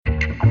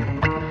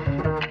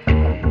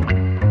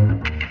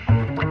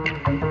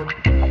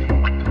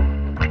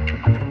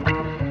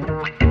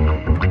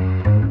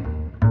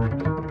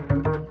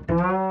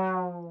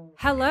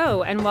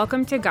and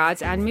welcome to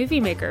Gods and Movie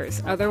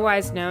Makers,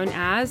 otherwise known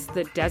as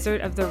the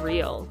Desert of the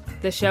Real,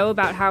 the show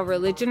about how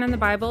religion and the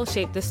Bible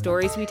shape the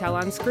stories we tell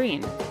on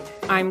screen.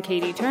 I'm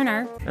Katie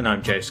Turner. And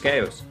I'm Joe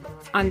Scales.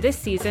 On this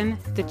season,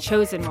 The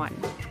Chosen One.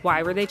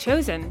 Why were they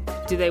chosen?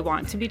 Do they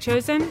want to be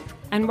chosen?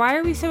 And why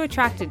are we so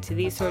attracted to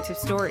these sorts of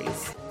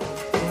stories?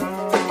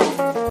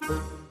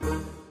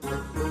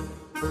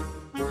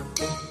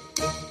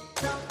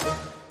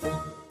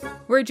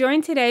 We're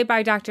joined today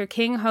by Dr.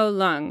 King Ho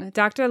Leung.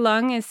 Dr.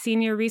 Leung is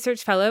Senior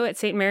Research Fellow at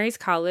St. Mary's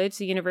College,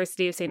 the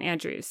University of St.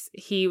 Andrews.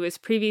 He was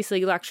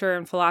previously lecturer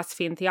in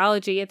philosophy and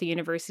theology at the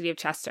University of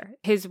Chester.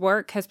 His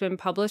work has been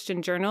published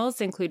in journals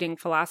including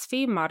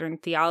Philosophy, Modern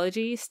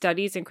Theology,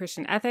 Studies in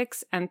Christian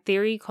Ethics, and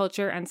Theory,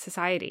 Culture, and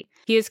Society.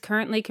 He is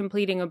currently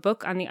completing a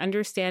book on the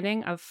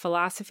understanding of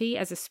philosophy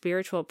as a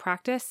spiritual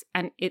practice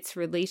and its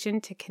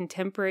relation to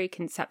contemporary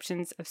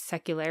conceptions of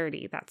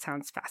secularity. That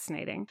sounds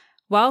fascinating.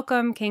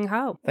 Welcome, King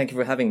Ho. Thank you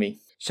for having me.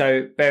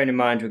 So, bearing in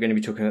mind we're going to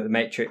be talking about The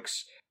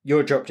Matrix,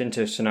 you're dropped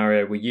into a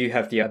scenario where you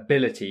have the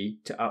ability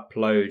to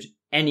upload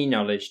any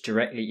knowledge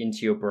directly into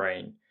your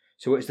brain.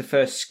 So what is the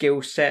first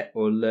skill set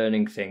or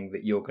learning thing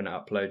that you're going to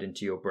upload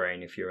into your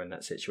brain if you're in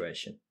that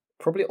situation?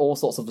 Probably all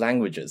sorts of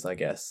languages, I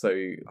guess. So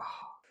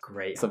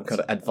great some answer.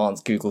 kind of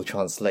advanced Google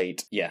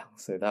Translate. Yeah,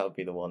 so that would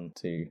be the one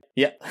to,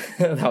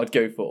 that would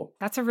go for.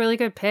 That's a really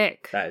good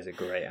pick. That is a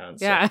great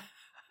answer. Yeah.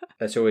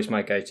 That's always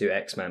my go-to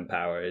X-Men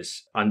power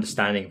is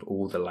understanding of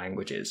all the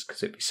languages,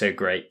 because it'd be so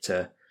great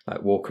to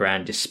walk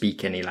around, just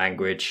speak any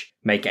language,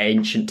 make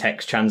ancient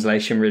text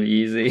translation really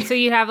easy. So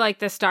you have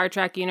the Star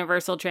Trek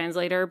Universal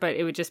Translator, but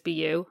it would just be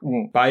you.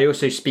 But I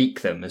also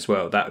speak them as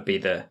well. That would be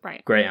the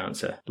great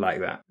answer, like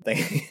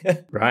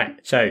that.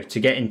 Right. So to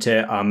get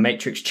into our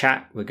Matrix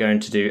chat, we're going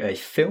to do a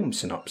film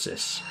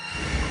synopsis.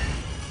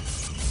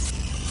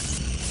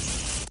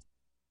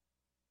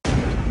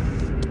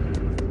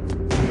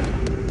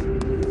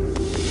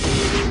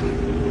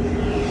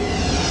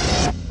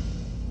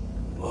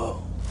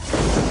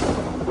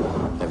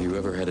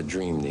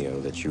 Dream, Neo,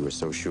 that you were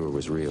so sure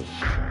was real.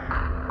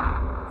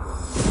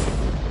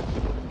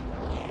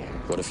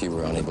 What if you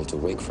were unable to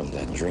wake from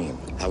that dream?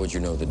 How would you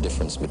know the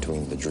difference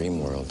between the dream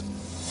world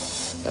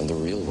and the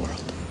real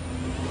world?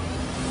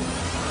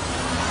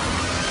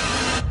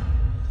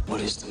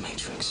 What is The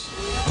Matrix?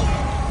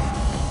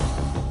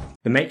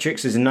 The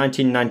Matrix is a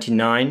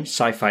 1999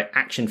 sci-fi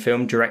action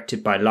film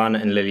directed by Lana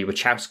and Lily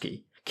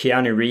Wachowski.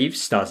 Keanu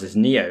Reeves stars as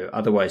Neo,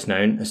 otherwise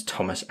known as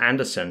Thomas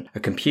Anderson, a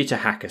computer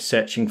hacker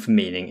searching for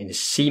meaning in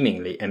his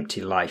seemingly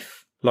empty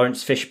life.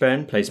 Lawrence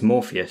Fishburne plays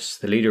Morpheus,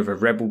 the leader of a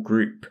rebel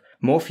group.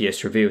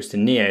 Morpheus reveals to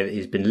Neo that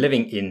he's been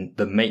living in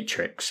The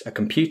Matrix, a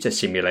computer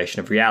simulation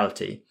of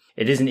reality.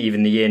 It isn't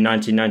even the year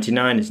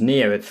 1999 as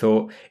Neo had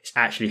thought, it's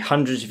actually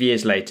hundreds of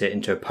years later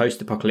into a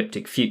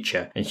post-apocalyptic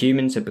future, and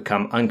humans have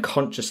become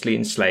unconsciously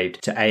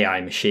enslaved to AI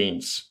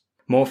machines.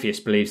 Morpheus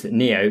believes that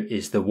Neo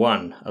is the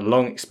One, a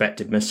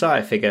long-expected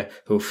messiah figure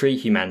who will free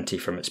humanity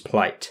from its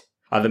plight.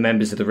 Other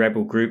members of the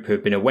rebel group who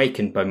have been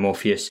awakened by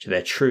Morpheus to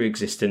their true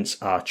existence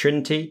are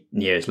Trinity,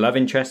 Neo's love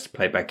interest,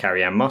 played by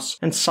Carrie-Anne Moss,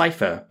 and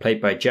Cypher,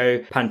 played by Joe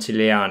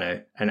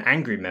Pantoliano, an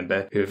angry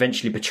member who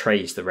eventually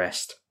betrays the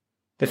rest.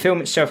 The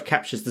film itself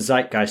captures the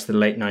zeitgeist of the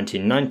late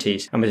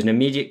 1990s and was an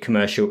immediate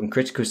commercial and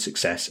critical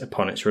success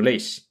upon its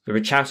release. The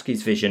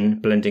Wachowskis' vision,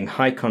 blending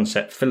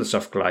high-concept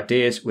philosophical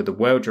ideas with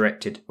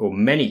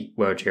many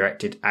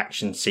well-directed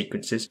action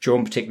sequences,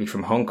 drawn particularly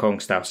from Hong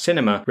Kong-style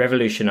cinema,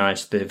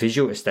 revolutionized the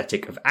visual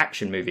aesthetic of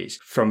action movies,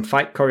 from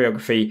fight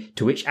choreography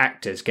to which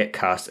actors get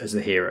cast as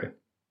the hero.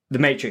 The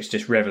Matrix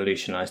just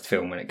revolutionized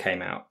film when it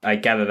came out. I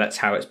gather that's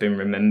how it's been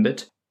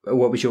remembered.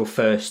 What was your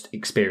first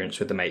experience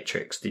with The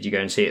Matrix? Did you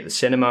go and see it at the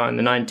cinema in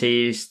the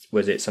 90s?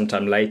 Was it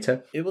sometime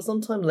later? It was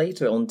sometime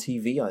later on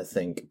TV, I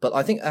think. But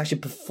I think actually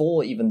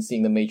before even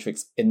seeing The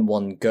Matrix in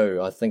one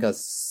go, I think I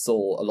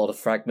saw a lot of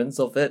fragments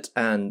of it.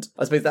 And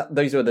I suppose that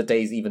those were the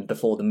days even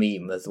before the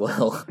meme as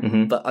well.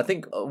 Mm-hmm. But I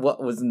think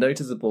what was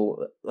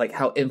noticeable,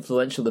 how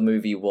influential the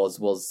movie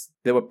was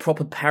there were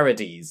proper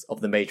parodies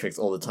of The Matrix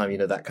all the time.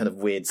 That kind of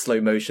weird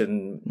slow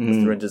motion,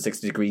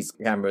 360 degrees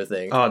camera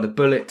thing. Oh, the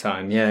bullet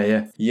time.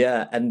 Yeah.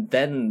 Yeah,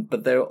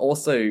 but there are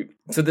also,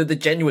 so they're the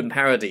genuine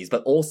parodies,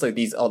 but also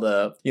these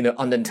other,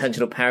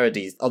 unintentional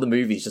parodies, other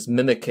movies just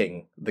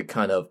mimicking the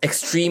kind of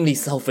extremely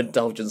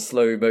self-indulgent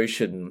slow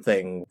motion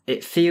thing.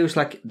 It feels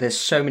like there's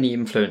so many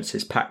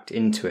influences packed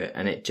into it,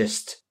 and it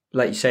just,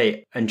 like you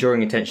say, and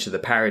drawing attention to the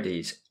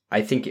parodies,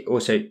 I think it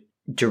also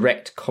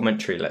direct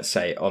commentary, let's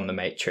say, on The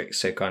Matrix,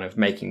 so kind of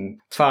making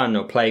fun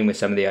or playing with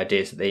some of the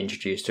ideas that they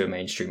introduced to a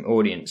mainstream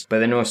audience, but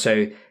then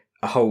also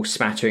a whole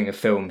smattering of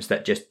films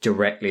that just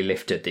directly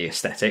lifted the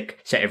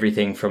aesthetic. So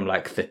everything from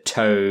the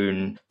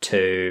tone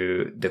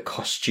to the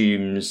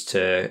costumes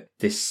to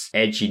this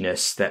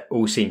edginess that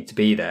all seemed to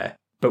be there.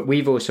 But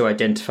we've also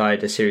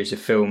identified a series of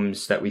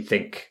films that we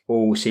think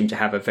all seem to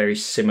have a very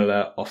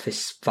similar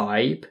office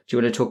vibe. Do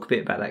you want to talk a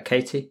bit about that,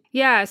 Katie?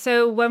 Yeah,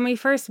 so when we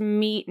first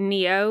meet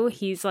Neo,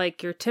 he's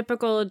like your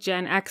typical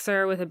Gen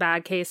Xer with a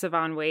bad case of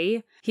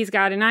ennui. He's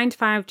got a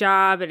 9-to-5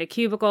 job and a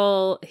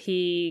cubicle.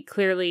 He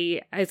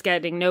clearly is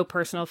getting no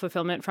personal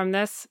fulfillment from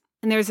this.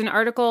 And there's an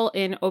article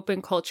in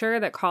Open Culture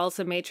that calls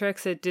The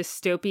Matrix a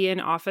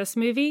dystopian office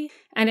movie,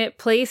 and it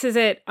places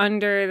it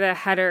under the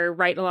header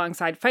right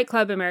alongside Fight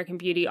Club, American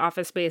Beauty,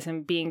 Office Space,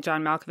 and Being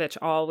John Malkovich,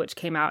 all which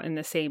came out in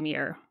the same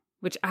year,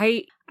 which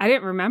I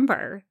didn't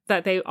remember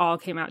that they all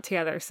came out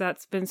together. So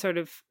that's been sort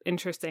of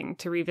interesting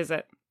to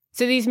revisit.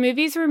 So these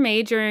movies were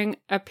made during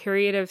a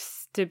period of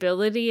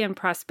stability and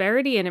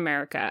prosperity in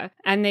America,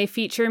 and they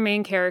feature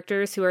main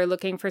characters who are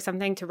looking for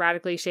something to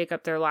radically shake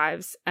up their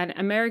lives. And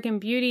American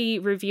Beauty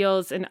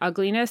reveals an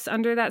ugliness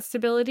under that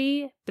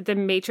stability, but The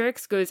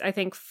Matrix goes, I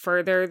think,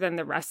 further than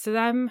the rest of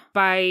them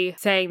by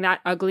saying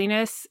that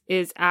ugliness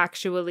is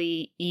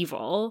actually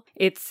evil.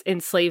 It's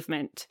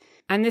enslavement.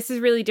 And this is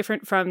really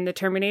different from The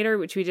Terminator,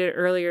 which we did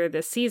earlier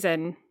this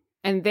season.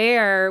 And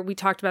there, we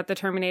talked about The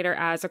Terminator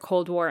as a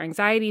Cold War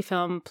anxiety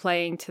film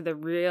playing to the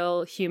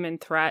real human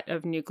threat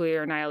of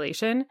nuclear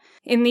annihilation.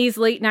 In these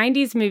late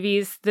 90s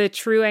movies, the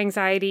true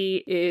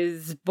anxiety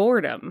is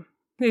boredom.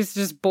 There's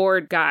just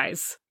bored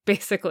guys,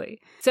 basically.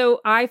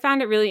 So I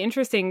found it really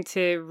interesting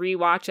to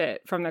rewatch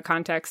it from the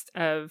context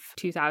of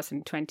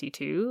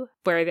 2022,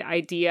 where the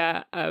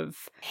idea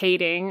of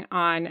hating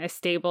on a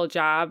stable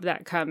job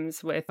that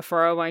comes with a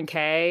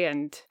 401k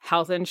and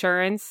health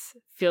insurance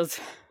feels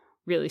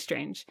really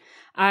strange.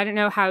 I don't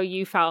know how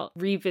you felt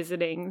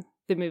revisiting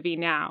the movie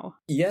now.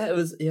 Yeah, it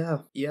was, yeah.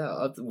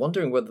 I'm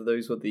wondering whether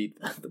those were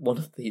one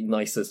of the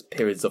nicest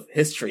periods of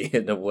history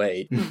in a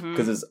way.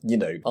 Because it's,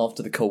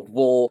 after the Cold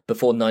War,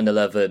 before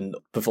 9/11,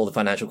 before the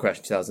financial crash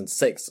in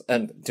 2006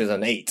 and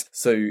 2008.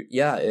 So,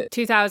 yeah.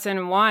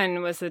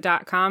 2001 was the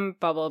dot-com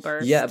bubble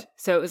burst. Yeah.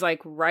 So it was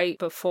like right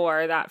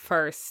before that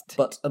first.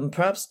 But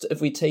perhaps if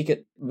we take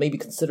it, maybe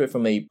consider it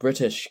from a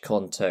British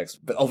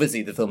context, but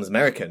obviously the film is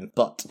American,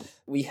 but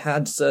we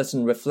had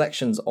certain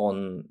reflections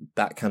on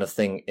that kind of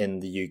thing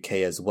in the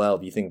UK as well.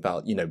 If you think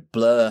about,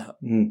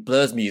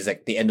 Blur's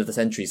music, the end of the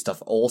century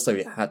stuff,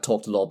 also had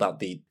talked a lot about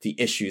the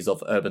issues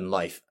of urban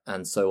life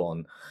and so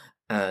on.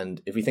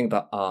 And if we think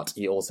about art,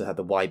 he also had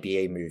the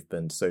YBA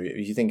movement. So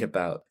if you think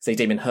about, say,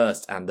 Damien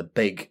Hirst and the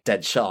big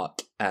dead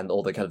shark and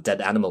all the kind of dead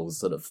animals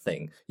sort of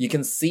thing, you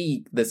can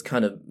see this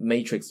kind of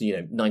Matrix,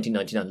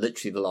 1999,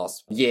 literally the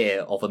last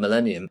year of a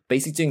millennium,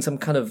 basically doing some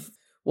kind of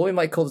what we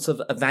might call sort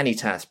of a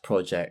vanitas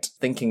project,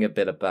 thinking a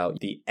bit about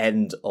the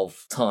end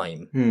of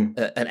time,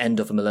 an end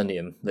of a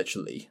millennium,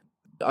 literally.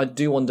 I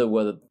do wonder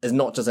whether it's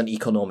not just an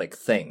economic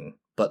thing,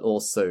 but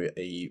also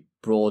a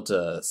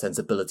broader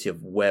sensibility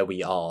of where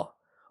we are,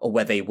 or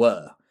where they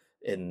were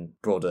in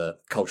broader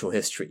cultural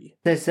history.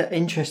 There's that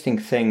interesting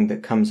thing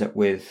that comes up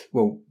with,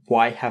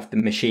 why have the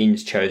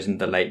machines chosen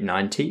the late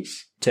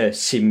 90s to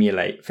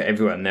simulate for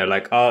everyone? They're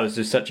like, this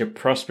is such a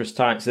prosperous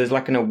time. So there's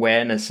like an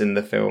awareness in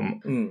the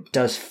film. It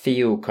does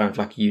feel kind of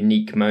like a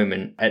unique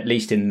moment, at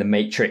least in the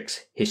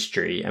Matrix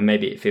history, and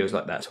maybe it feels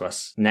like that to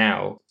us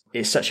now.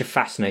 It's such a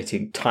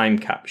fascinating time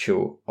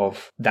capsule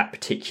of that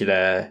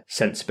particular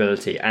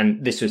sensibility.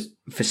 And this was,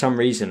 for some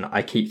reason,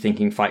 I keep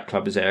thinking Fight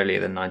Club is earlier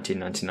than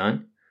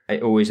 1999.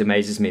 It always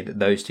amazes me that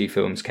those two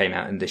films came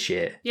out in this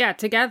year. Yeah,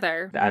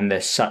 together. And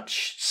they're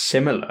such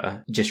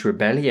similar, just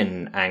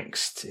rebellion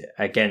angst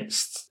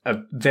against a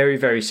very,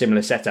 very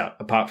similar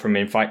setup, apart from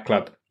in Fight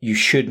Club. You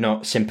should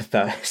not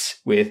sympathise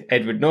with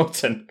Edward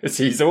Norton because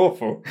he's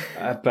awful.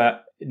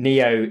 But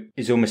Neo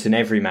is almost an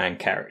everyman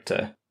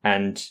character.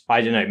 And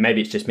I don't know,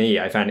 maybe it's just me.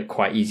 I found it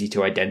quite easy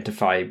to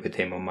identify with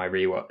him on my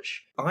rewatch.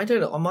 I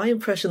don't know. My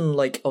impression,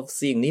 of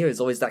seeing Neo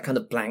is always that kind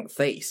of blank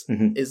face.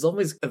 It's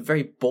always a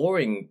very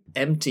boring,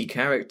 empty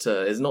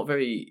character. It's not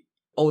very...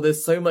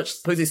 there's so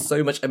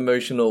much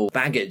emotional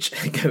baggage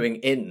going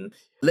in.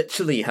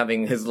 Literally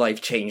having his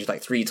life changed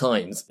 3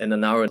 times in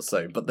an hour or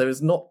so. But there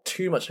is not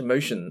too much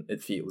emotion,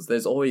 it feels.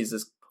 There's always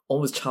this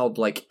almost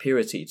childlike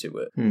purity to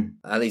it,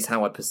 at least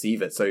how I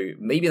perceive it. So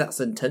maybe that's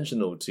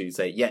intentional to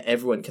say, yeah,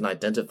 everyone can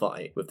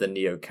identify with the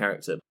Neo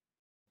character.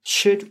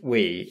 Should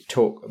we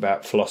talk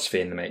about philosophy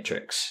in The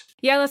Matrix?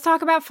 Yeah, let's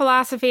talk about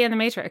philosophy in The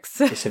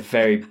Matrix. It's a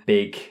very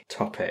big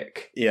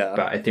topic. Yeah.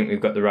 But I think we've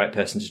got the right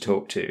person to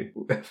talk to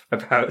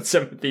about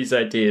some of these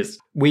ideas.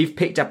 We've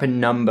picked up a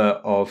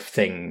number of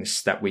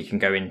things that we can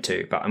go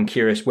into, but I'm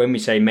curious, when we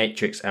say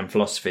Matrix and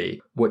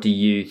philosophy, what do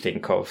you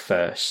think of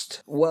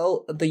first?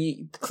 Well,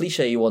 the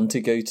cliche you want to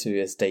go to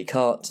is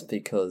Descartes,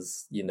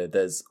 because,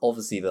 there's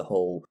obviously the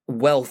whole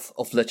wealth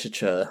of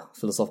literature,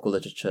 philosophical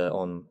literature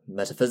on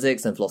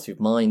metaphysics and philosophy of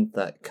mind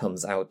that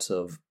comes out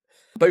of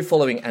both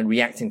following and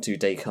reacting to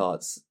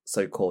Descartes'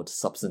 so-called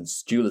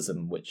substance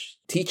dualism, which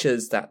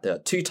teaches that there are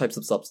 2 types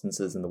of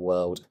substances in the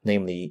world,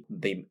 namely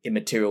the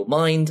immaterial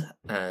mind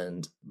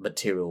and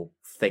material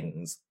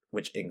things,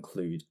 which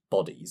include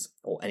bodies,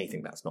 or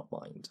anything that's not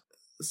mind.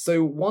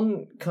 So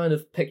one kind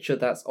of picture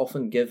that's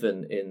often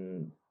given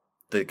in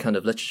the kind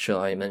of literature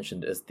I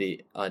mentioned is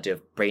the idea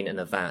of brain in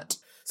a vat.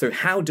 So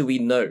how do we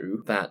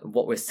know that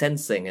what we're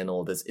sensing and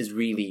all this is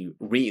really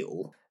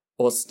real?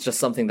 Or it's just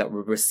something that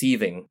we're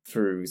receiving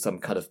through some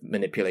kind of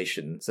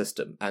manipulation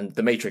system. And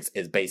The Matrix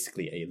is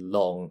basically a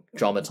long,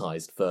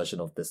 dramatized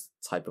version of this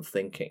type of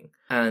thinking.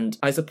 And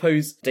I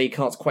suppose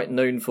Descartes' quite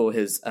known for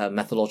his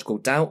methodological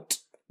doubt,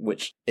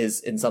 which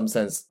is in some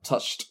sense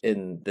touched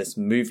in this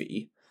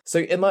movie.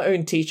 So in my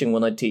own teaching,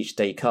 when I teach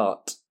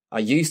Descartes, I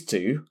used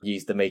to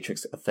use The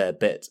Matrix a fair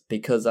bit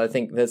because I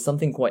think there's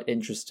something quite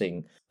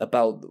interesting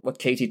about what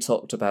Katie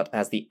talked about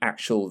as the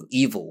actual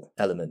evil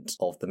element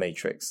of The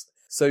Matrix.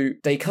 So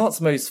Descartes'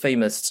 most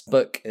famous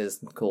book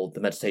is called The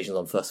Meditations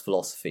on First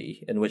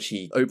Philosophy, in which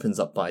he opens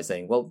up by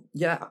saying, well,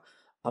 yeah,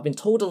 I've been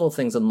told a lot of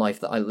things in life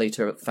that I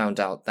later found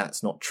out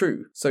that's not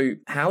true. So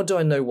how do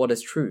I know what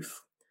is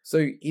truth?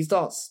 So he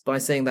starts by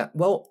saying that,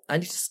 well, I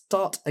need to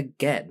start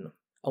again.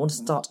 I want to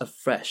start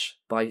afresh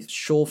by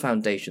sure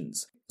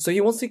foundations. So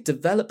he wants to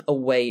develop a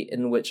way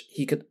in which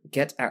he could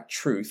get at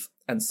truth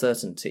and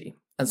certainty.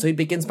 And so he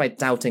begins by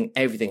doubting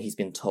everything he's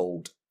been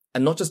told.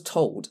 And not just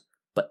told,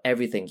 but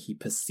everything he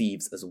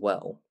perceives as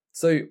well.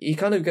 So he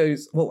kind of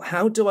goes, well,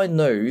 how do I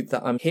know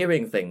that I'm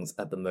hearing things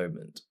at the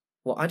moment?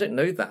 Well, I don't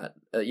know that.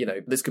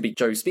 This could be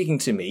Joe speaking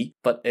to me,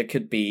 but it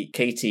could be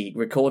Katie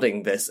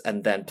recording this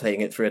and then playing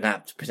it through an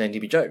app pretending to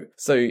be Joe.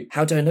 So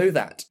how do I know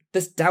that?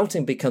 This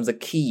doubting becomes a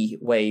key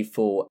way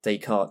for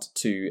Descartes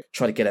to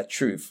try to get at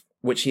truth,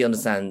 which he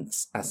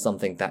understands as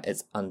something that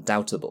is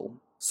undoubtable.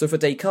 So for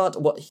Descartes,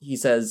 what he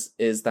says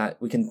is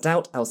that we can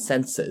doubt our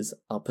senses,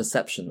 our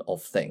perception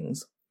of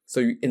things.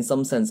 So in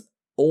some sense,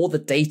 all the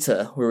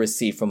data we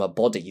receive from our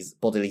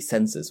bodily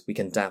senses, we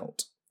can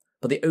doubt.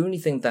 But the only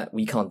thing that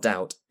we can't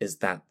doubt is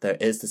that there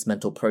is this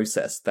mental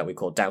process that we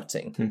call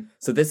doubting.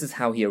 So this is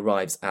how he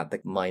arrives at the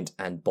mind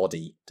and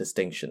body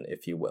distinction,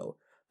 if you will.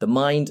 The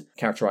mind,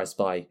 characterized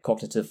by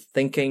cognitive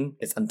thinking,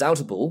 is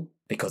undoubtable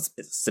because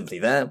it's simply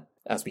there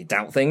as we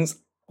doubt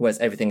things, whereas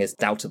everything is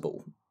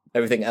doubtable.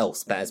 Everything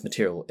else that is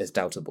material is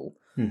doubtable.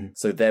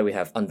 So there we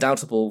have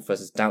undoubtable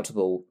versus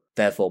doubtable.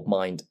 Therefore,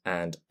 mind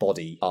and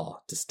body are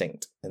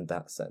distinct in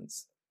that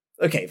sense.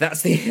 Okay,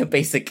 that's the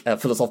basic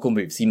philosophical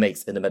moves he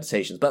makes in the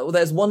meditations. But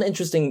there's one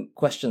interesting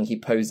question he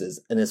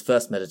poses in his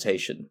first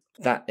meditation.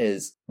 That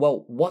is,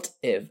 well, what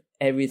if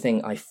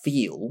everything I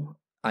feel,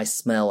 I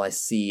smell, I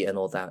see, and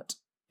all that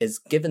is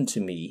given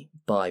to me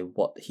by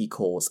what he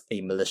calls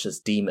a malicious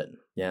demon?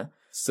 Yeah.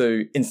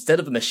 So instead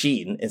of a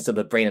machine, instead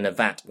of a brain in a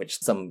vat, which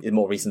some in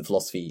more recent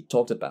philosophy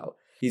talked about,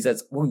 he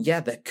says, well, yeah,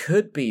 there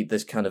could be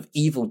this kind of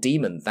evil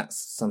demon that's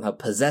somehow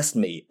possessed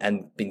me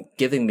and been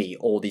giving me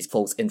all these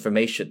false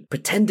information,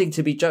 pretending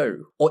to be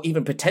Joe, or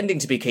even pretending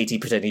to be Katie,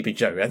 pretending to be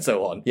Joe, and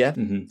so on. Yeah.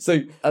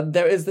 So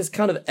there is this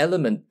kind of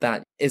element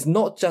that is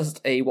not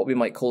just what we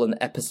might call an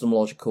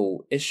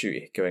epistemological issue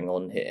going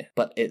on here,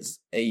 but it's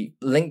a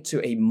link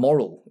to a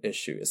moral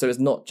issue. So it's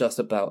not just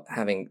about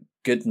having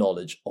good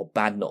knowledge or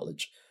bad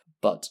knowledge,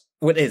 but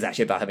it is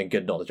actually about having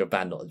good knowledge or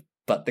bad knowledge.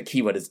 But the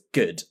keyword is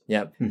good,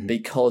 yeah?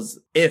 Because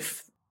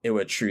if it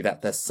were true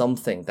that there's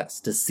something that's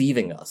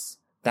deceiving us,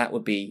 that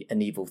would be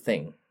an evil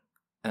thing.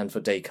 And for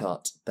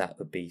Descartes, that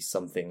would be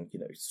something,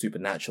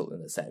 supernatural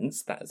in a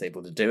sense, that is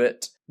able to do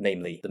it,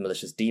 namely the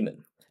malicious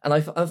demon. And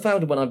I've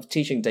found when I'm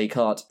teaching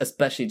Descartes,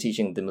 especially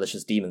teaching the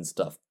malicious demon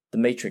stuff, the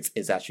Matrix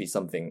is actually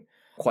something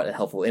quite a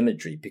helpful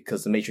imagery,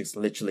 because the Matrix is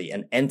literally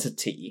an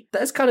entity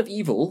that is kind of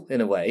evil in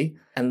a way,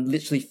 and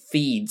literally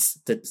feeds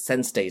the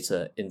sense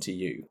data into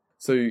you.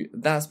 So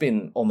that's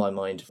been on my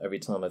mind every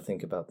time I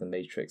think about The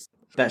Matrix.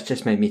 That's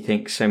just made me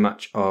think so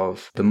much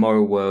of the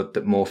moral world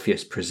that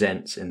Morpheus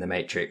presents in The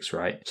Matrix,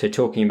 right? So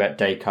talking about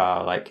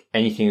Descartes, like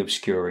anything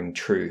obscuring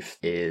truth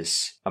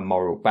is a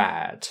moral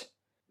bad.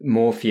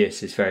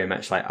 Morpheus is very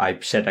much like, I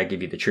said I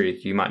give you the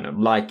truth, you might not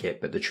like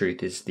it, but the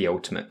truth is the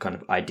ultimate kind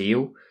of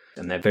ideal.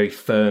 And they're very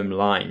firm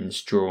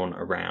lines drawn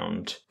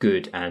around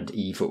good and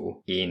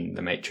evil in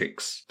the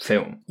Matrix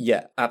film.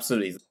 Yeah,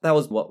 absolutely. That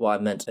was what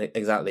I meant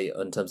exactly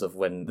in terms of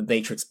when the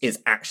Matrix is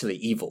actually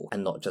evil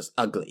and not just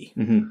ugly.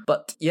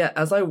 But yeah,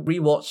 as I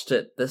rewatched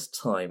it this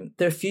time,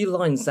 there are a few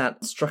lines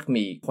that struck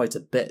me quite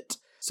a bit.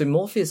 So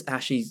Morpheus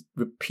actually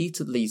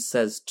repeatedly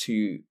says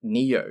to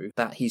Neo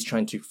that he's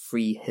trying to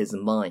free his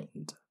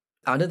mind.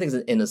 I don't think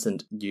it's an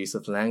innocent use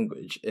of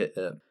language.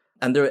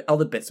 And there are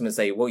other bits I'm going to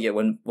say, well, yeah,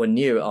 when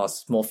Neo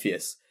asks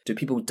Morpheus, do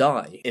people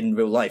die in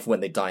real life when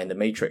they die in the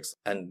Matrix?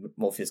 And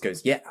Morpheus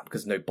goes, yeah,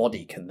 because no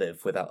body can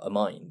live without a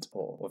mind,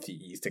 or if you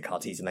use the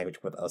Cartesian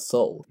language, without a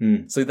soul.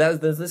 So there's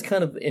this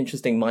kind of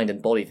interesting mind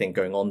and body thing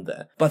going on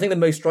there. But I think the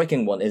most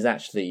striking one is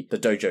actually the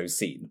dojo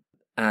scene.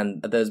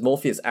 And there's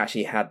Morpheus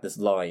actually had this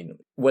line.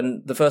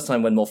 The first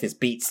time when Morpheus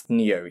beats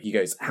Neo, he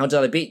goes, how did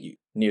I beat you?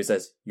 Neo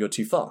says, you're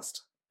too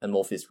fast. And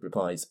Morpheus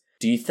replies,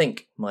 do you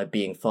think my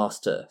being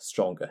faster,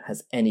 stronger,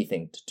 has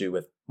anything to do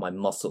with my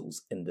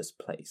muscles in this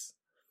place?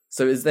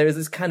 So there is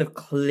this kind of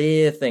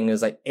clear thing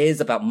is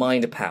about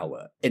mind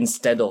power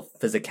instead of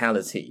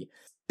physicality.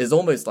 It's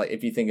almost like,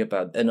 if you think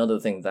about another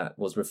thing that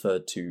was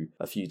referred to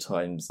a few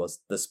times, was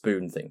the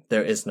spoon thing.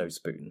 There is no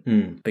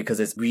spoon. Because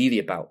it's really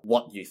about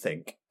what you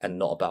think and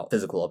not about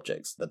physical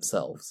objects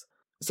themselves.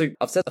 So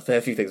I've said a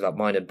fair few things about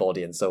mind and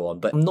body and so on,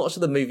 but I'm not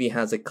sure the movie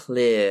has a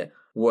clear,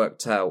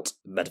 worked out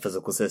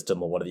metaphysical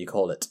system, or whatever you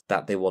call it,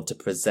 that they want to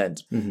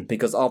present.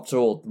 Because after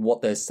all,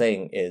 what they're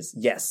saying is,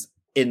 yes,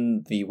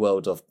 in the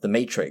world of the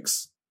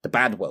Matrix, the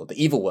bad world,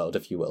 the evil world,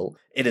 if you will,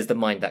 it is the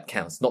mind that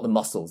counts, not the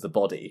muscles, the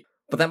body.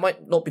 But that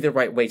might not be the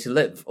right way to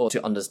live or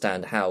to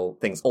understand how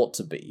things ought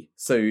to be.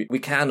 So we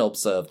can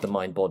observe the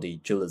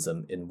mind-body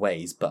dualism in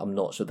ways, but I'm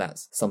not sure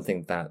that's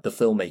something that the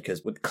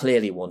filmmakers would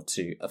clearly want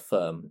to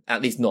affirm,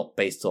 at least not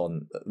based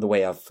on the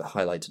way I've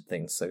highlighted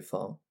things so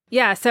far.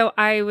 Yeah, so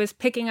I was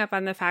picking up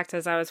on the fact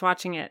as I was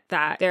watching it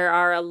that there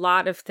are a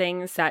lot of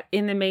things that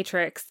in the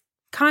Matrix,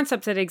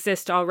 concepts that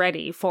exist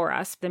already for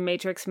us, the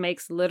Matrix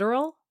makes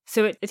literal.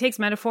 So it takes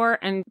metaphor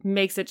and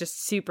makes it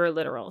just super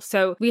literal.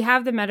 So we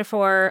have the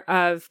metaphor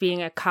of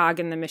being a cog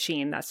in the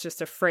machine. That's just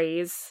a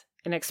phrase,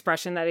 an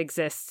expression that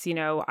exists. You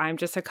know, I'm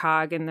just a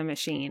cog in the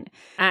machine.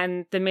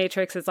 And the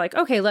Matrix is like,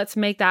 okay, let's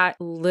make that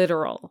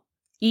literal.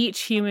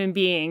 Each human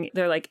being,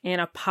 they're like in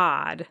a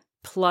pod,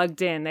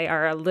 plugged in. They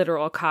are a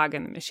literal cog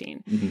in the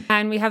machine.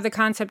 And we have the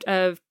concept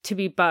of to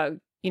be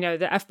bugged. You know,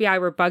 the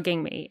FBI were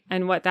bugging me.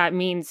 And what that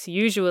means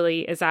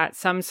usually is that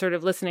some sort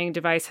of listening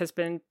device has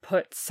been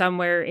put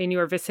somewhere in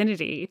your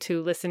vicinity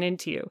to listen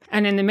into you.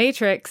 And in the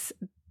Matrix,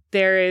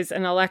 there is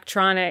an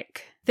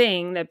electronic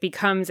thing that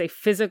becomes a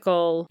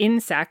physical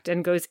insect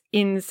and goes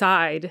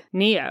inside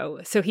Neo.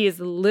 So he is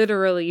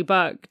literally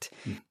bugged.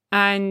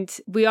 And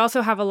we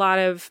also have a lot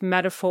of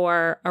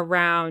metaphor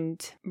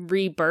around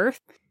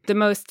rebirth. The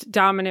most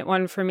dominant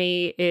one for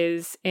me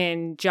is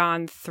in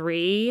John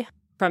 3.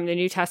 From the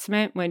New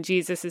Testament, when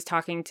Jesus is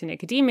talking to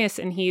Nicodemus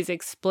and he's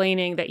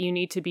explaining that you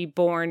need to be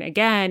born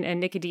again, and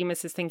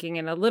Nicodemus is thinking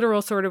in a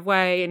literal sort of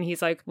way, and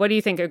he's like, what do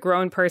you think, a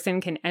grown person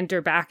can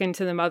enter back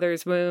into the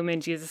mother's womb?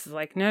 And Jesus is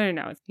like, no, you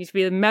need to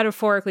be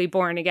metaphorically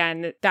born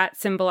again. That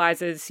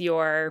symbolizes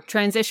your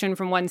transition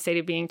from one state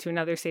of being to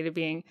another state of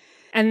being.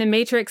 And the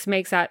Matrix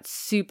makes that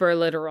super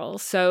literal.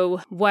 So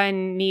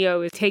when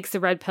Neo takes the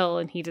red pill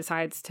and he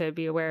decides to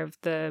be aware of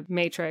the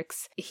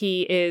Matrix,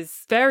 he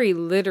is very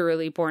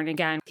literally born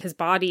again. His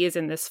body is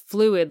in this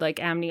fluid,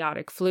 like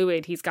amniotic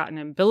fluid. He's got an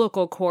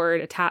umbilical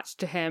cord attached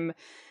to him.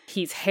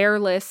 He's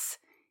hairless.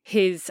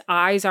 His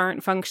eyes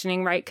aren't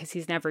functioning right because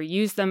he's never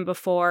used them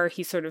before.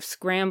 He's sort of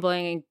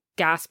scrambling and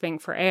gasping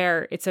for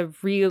air. It's a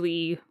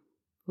really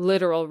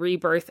literal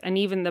rebirth. And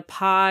even the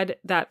pod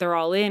that they're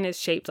all in is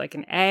shaped like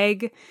an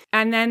egg.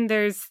 And then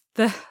there's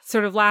the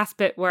sort of last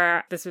bit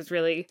where this was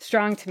really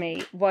strong to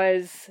me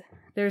was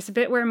there's a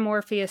bit where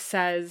Morpheus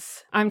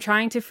says, I'm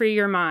trying to free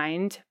your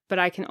mind, but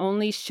I can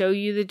only show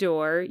you the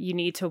door. You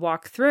need to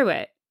walk through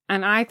it.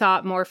 And I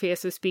thought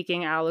Morpheus was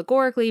speaking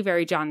allegorically,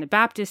 very John the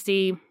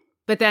Baptist-y.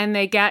 But then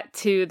they get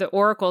to the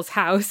Oracle's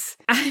house,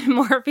 and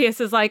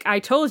Morpheus is like, I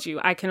told you,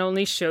 I can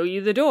only show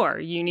you the door.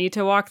 You need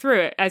to walk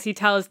through it. As he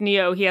tells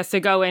Neo he has to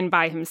go in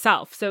by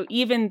himself. So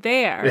even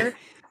there,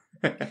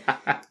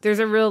 there's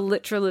a real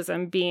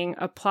literalism being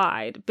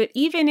applied. But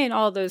even in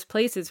all those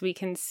places, we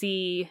can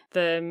see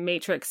the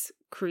Matrix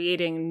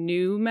creating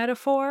new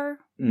metaphor.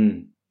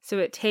 So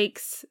it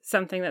takes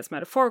something that's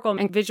metaphorical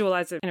and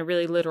visualizes it in a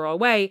really literal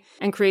way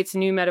and creates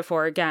new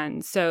metaphor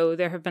again. So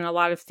there have been a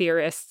lot of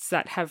theorists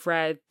that have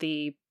read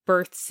the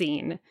birth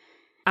scene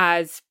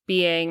as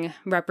being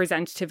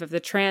representative of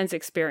the trans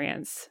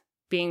experience,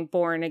 being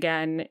born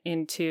again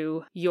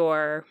into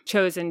your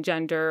chosen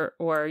gender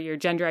or your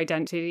gender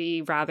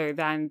identity rather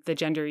than the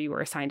gender you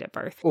were assigned at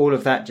birth. All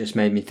of that just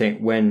made me think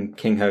when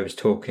King Ho was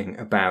talking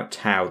about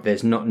how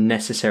there's not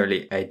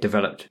necessarily a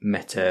developed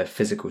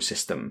metaphysical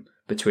system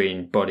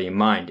between body and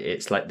mind.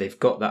 It's like they've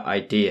got that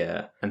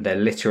idea and they're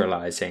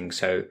literalizing.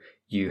 So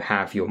you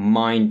have your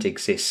mind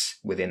exists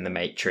within the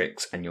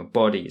Matrix and your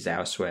body is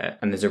elsewhere.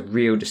 And there's a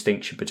real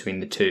distinction between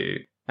the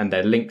two and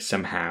they're linked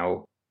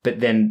somehow. But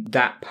then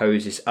that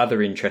poses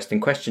other interesting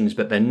questions,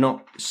 but they're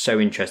not so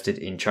interested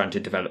in trying to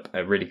develop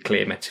a really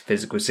clear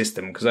metaphysical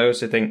system. Because I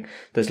also think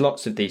there's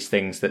lots of these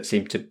things that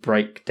seem to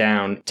break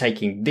down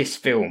taking this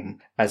film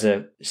as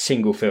a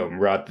single film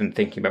rather than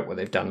thinking about what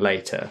they've done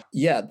later.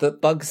 Yeah, the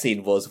bug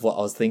scene was what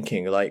I was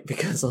thinking, like,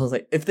 because I was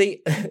like, if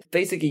they,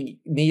 basically,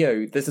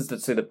 Neo, this is the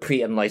sort of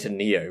pre-enlightened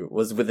Neo,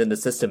 was within the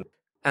system.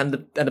 And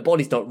the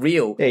body's not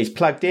real. Yeah, he's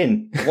plugged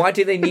in. Why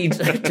do they need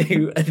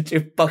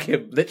to bug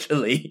him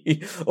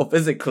literally or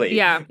physically?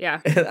 Yeah.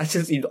 That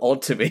just seemed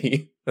odd to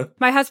me.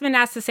 My husband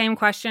asked the same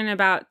question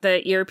about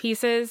the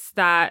earpieces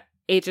that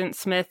Agent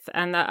Smith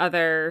and the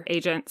other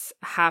agents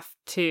have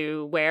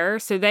to wear.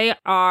 So they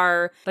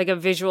are like a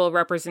visual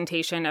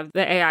representation of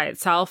the AI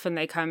itself, and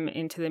they come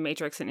into the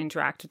Matrix and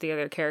interact with the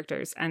other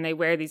characters. And they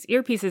wear these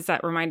earpieces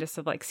that remind us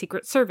of like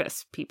Secret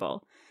Service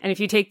people. And if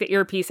you take the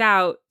earpiece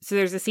out, so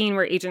there's a scene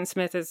where Agent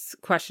Smith is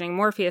questioning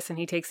Morpheus and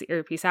he takes the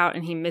earpiece out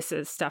and he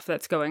misses stuff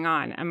that's going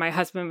on. And my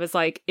husband was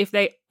like, if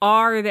they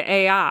are the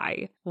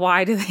AI,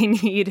 why do they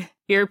need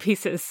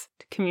earpieces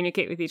to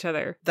communicate with each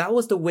other. That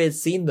was the weird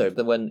scene, though,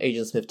 that when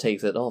Agent Smith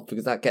takes it off,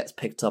 because that gets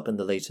picked up in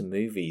the later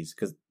movies,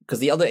 because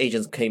the other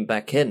agents came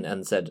back in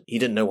and said he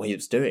didn't know what he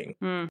was doing.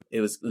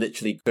 It was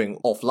literally going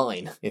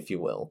offline, if you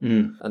will.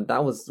 And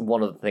that was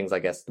one of the things, I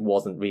guess,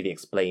 wasn't really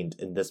explained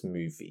in this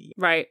movie.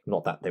 Right.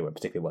 Not that they were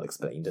particularly well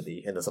explained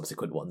in the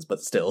subsequent ones,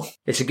 but still.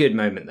 It's a good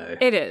moment, though.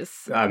 It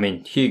is. I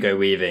mean, Hugo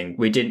Weaving,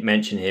 we didn't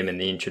mention him in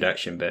the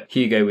introduction, but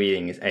Hugo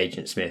Weaving as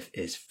Agent Smith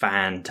is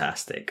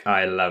fantastic.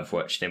 I love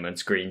watching him on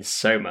screen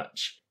so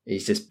much.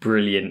 He's just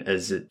brilliant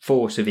as a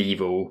force of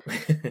evil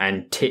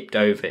and tipped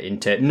over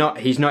into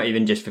he's not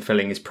even just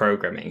fulfilling his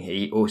programming,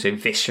 he also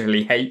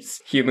viscerally hates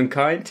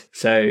humankind.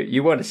 So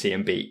you want to see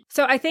him beat.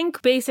 So I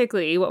think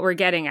basically what we're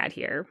getting at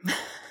here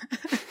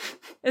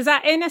is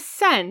that in a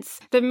sense,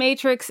 the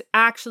Matrix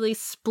actually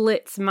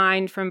splits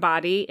mind from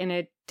body in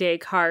a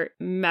Descartes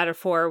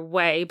metaphor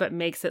way, but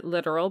makes it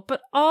literal.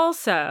 But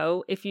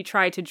also, if you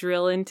try to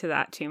drill into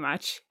that too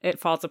much,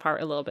 it falls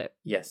apart a little bit.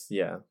 Yes,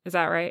 yeah. Is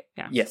that right?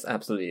 Yeah. Yes,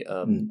 absolutely.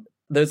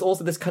 There's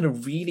also this kind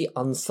of really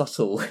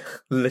unsubtle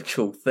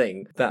literal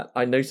thing that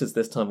I noticed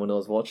this time when I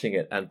was watching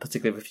it, and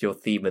particularly with your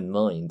theme in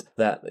mind,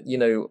 that,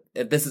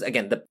 this is,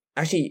 again,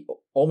 actually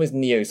almost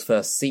Neo's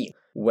first scene,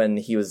 when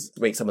he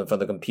wakes up in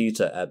front of the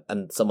computer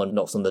and someone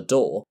knocks on the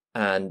door,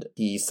 and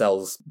he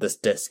sells this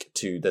disc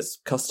to this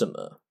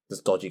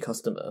dodgy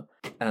customer,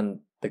 and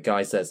the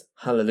guy says,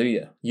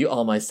 "Hallelujah, you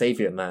are my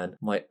savior, man,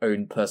 my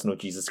own personal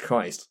Jesus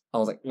Christ." I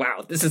was like,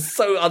 wow, this is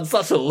so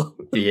unsubtle.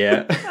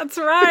 Yeah. That's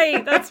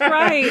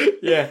right.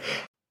 Yeah.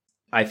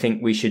 I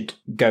think we should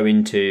go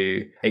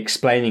into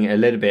explaining a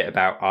little bit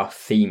about our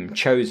theme,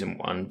 Chosen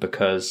One,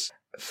 because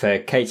for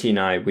Katie and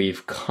I,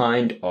 we've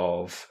kind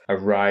of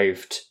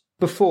arrived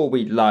before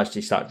we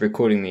largely started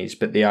recording these,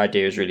 but the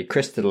idea has really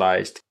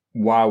crystallized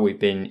while we've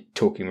been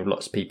talking with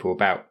lots of people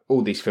about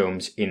all these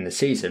films in the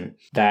season,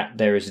 that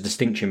there is a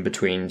distinction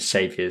between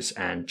saviors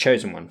and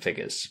chosen one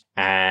figures.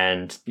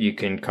 And you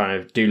can kind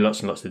of do lots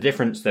and lots of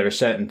difference. There are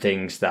certain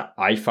things that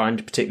I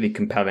find particularly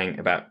compelling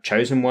about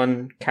chosen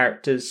one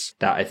characters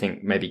that I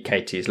think maybe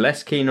Katie is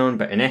less keen on,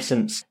 but in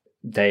essence,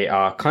 they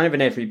are kind of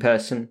in every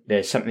person.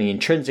 There's something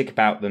intrinsic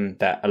about them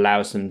that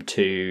allows them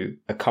to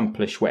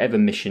accomplish whatever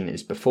mission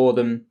is before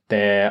them.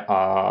 There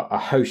are a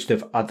host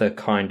of other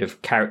kind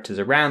of characters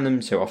around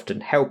them, so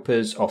often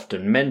helpers,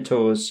 often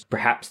mentors.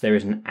 Perhaps there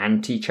is an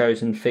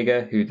anti-chosen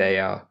figure who they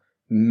are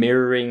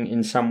mirroring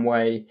in some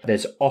way.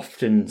 There's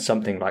often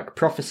something like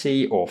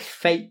prophecy or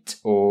fate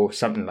or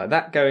something like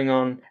that going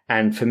on.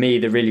 And for me,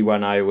 the really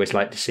one I always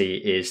like to see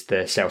is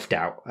the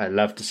self-doubt. I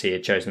love to see a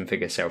chosen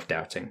figure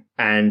self-doubting.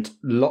 And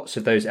lots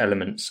of those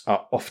elements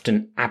are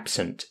often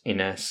absent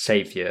in a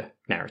savior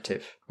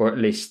narrative, or at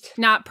least...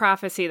 Not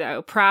prophecy,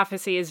 though.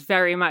 Prophecy is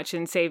very much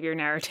in savior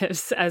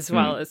narratives as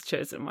well as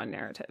chosen one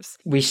narratives.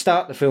 We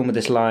start the film with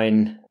this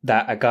line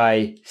that a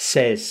guy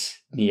says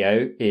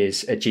Neo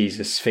is a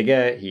Jesus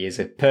figure. He is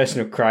a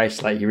person of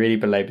Christ, like he really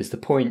belabors the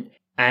point.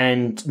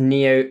 And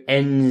Neo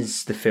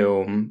ends the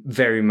film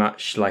very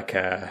much like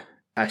a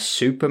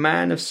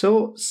Superman of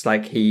sorts.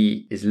 Like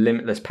he is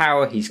limitless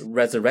power. He's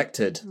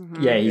resurrected.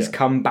 Yeah, he's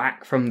come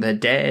back from the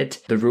dead.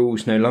 The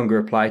rules no longer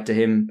apply to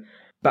him.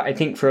 But I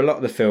think for a lot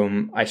of the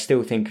film, I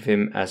still think of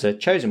him as a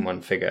chosen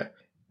one figure.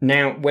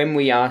 Now, when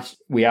we asked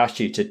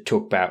you to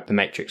talk about The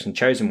Matrix and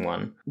Chosen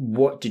One,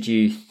 what did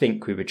you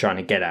think we were trying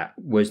to get at?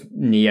 Was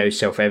Neo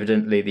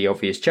self-evidently the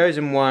obvious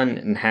chosen one?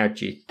 And how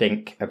do you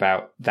think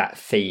about that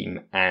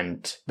theme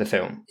and the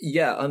film?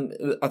 Yeah,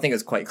 I think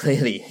it's quite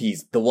clearly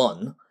he's the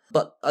one.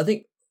 But I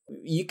think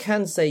you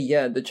can say,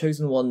 yeah, the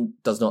chosen one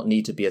does not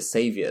need to be a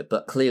savior,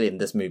 but clearly in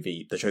this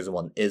movie, the chosen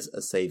one is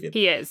a savior.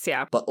 He is,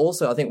 yeah. But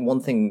also, I think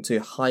one thing to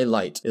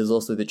highlight is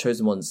also the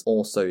chosen one's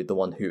also the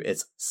one who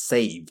is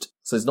saved.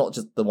 So it's not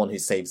just the one who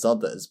saves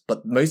others,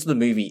 but most of the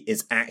movie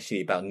is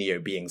actually about Neo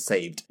being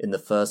saved in the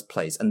first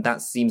place. And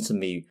that seems to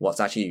me what's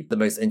actually the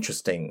most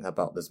interesting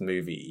about this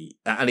movie,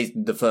 at least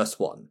the first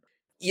one.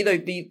 You know,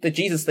 the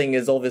Jesus thing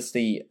is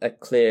obviously a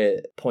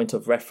clear point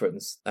of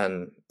reference,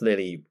 and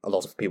clearly a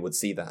lot of people would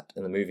see that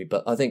in the movie.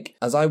 But I think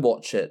as I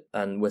watch it,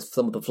 and with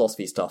some of the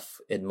philosophy stuff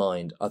in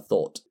mind, I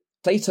thought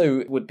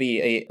Plato would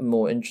be a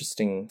more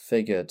interesting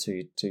figure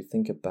to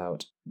think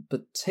about,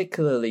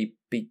 particularly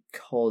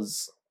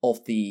because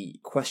of the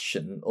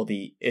question or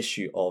the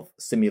issue of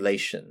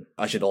simulation.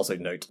 I should also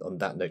note on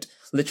that note,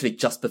 literally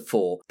just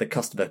before the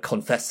customer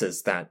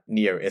confesses that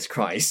Neo is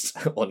Christ,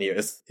 or Neo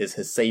is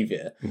his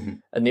savior. Mm-hmm.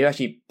 And Neo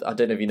actually, I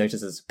don't know if you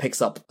noticed,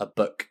 picks up a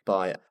book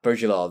by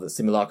Baudrillard, The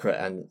Simulacra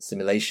and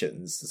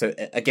Simulations. So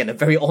again, a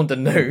very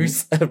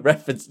on-the-nose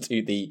reference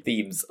to the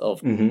themes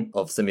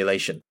of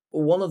simulation.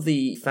 One of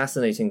the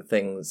fascinating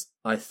things,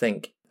 I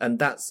think, and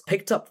that's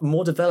picked up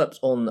more developed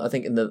on, I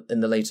think, in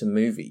the later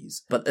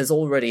movies, but there's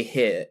already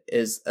here,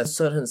 is a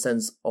certain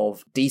sense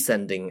of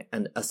descending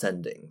and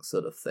ascending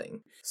sort of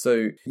thing.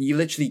 So you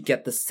literally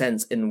get the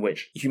sense in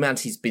which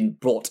humanity's been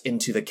brought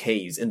into the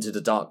caves, into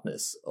the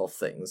darkness of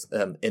things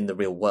in the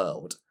real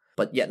world.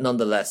 But yet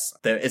nonetheless,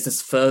 there is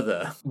this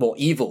further, more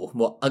evil,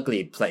 more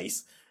ugly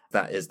place.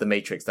 that is the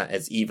Matrix, that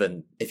is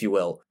even, if you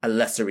will, a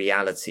lesser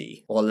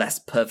reality or a less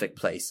perfect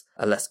place,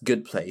 a less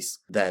good place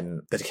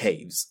than the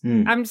caves.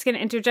 I'm just going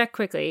to interject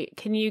quickly.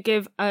 Can you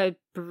give a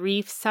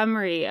brief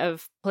summary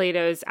of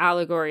Plato's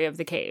allegory of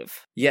the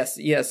cave? Yes,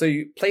 yeah. So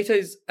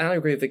Plato's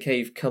allegory of the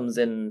cave comes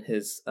in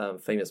his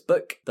famous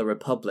book, The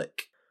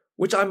Republic,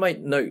 which I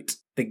might note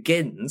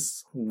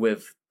begins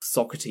with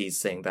Socrates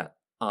saying that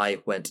I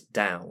went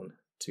down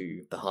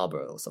to the harbour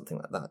or something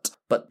like that.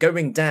 But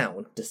going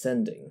down,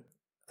 descending,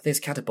 I think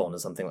it's katapon or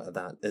something like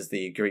that is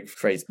the Greek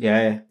phrase,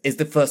 is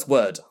the first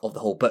word of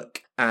the whole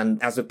book.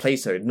 And as with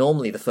Plato,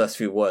 normally the first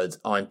few words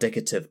are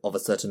indicative of a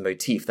certain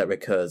motif that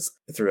recurs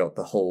throughout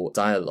the whole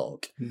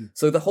dialogue.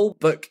 So the whole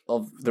book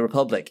of the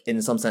Republic,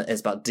 in some sense,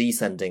 is about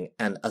descending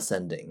and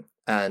ascending.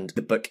 And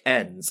the book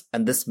ends,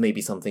 and this may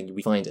be something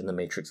we find in the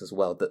Matrix as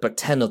well, that book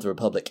 10 of the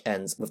Republic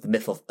ends with the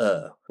myth of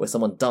where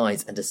someone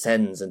dies and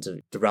descends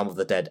into the realm of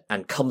the dead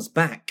and comes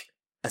back,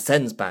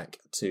 ascends back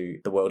to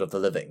the world of the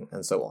living,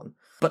 and so on.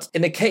 But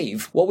in the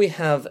cave, what we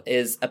have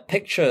is a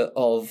picture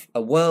of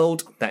a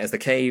world, that is the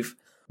cave,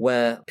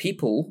 where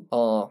people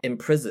are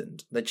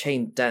imprisoned, they're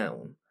chained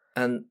down,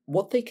 and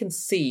what they can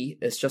see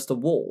is just a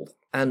wall.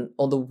 And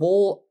on the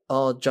wall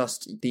are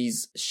just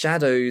these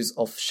shadows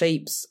of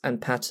shapes and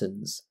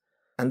patterns.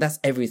 And that's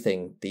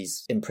everything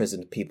these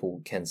imprisoned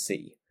people can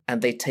see.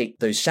 And they take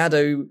those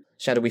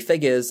shadowy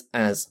figures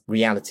as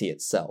reality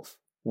itself.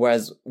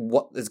 Whereas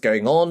what is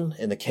going on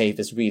in the cave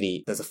is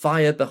really, there's a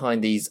fire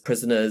behind these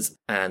prisoners,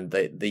 and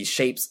these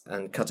shapes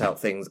and cutout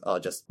things are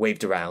just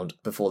waved around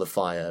before the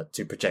fire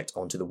to project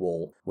onto the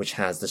wall, which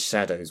has the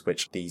shadows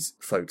which these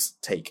folks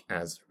take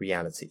as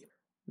reality.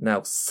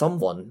 Now,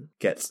 someone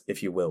gets,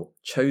 if you will,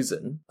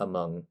 chosen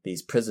among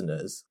these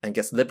prisoners and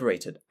gets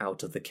liberated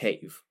out of the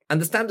cave.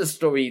 And the standard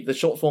story, the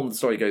short form of the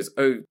story goes,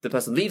 the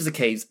person leaves the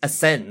caves,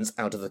 ascends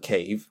out of the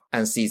cave,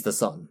 and sees the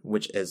sun,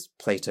 which is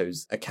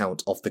Plato's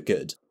account of the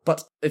good.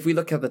 But if we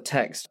look at the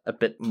text a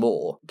bit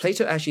more,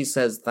 Plato actually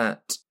says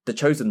that the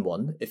chosen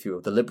one, if you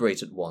will, the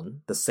liberated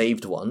one, the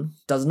saved one,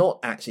 does not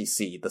actually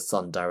see the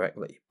sun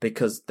directly,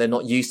 because they're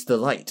not used to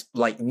the light,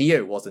 like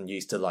Neo wasn't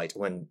used to light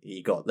when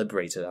he got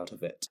liberated out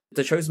of it.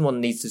 The chosen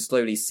one needs to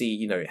slowly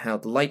see, how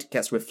the light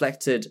gets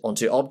reflected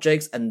onto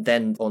objects and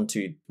then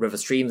onto river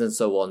streams and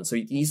so on. So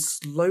he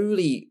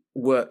slowly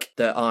work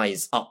their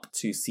eyes up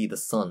to see the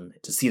sun,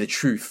 to see the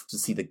truth, to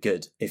see the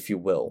good, if you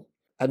will.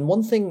 And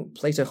one thing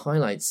Plato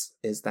highlights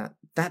is that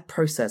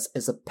process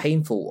is a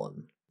painful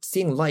one.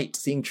 Seeing light,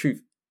 seeing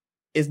truth,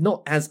 is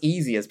not as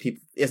easy as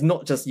people. It's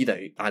not just,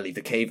 I leave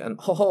the cave and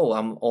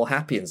I'm all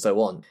happy and so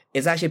on.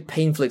 It's actually a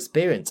painful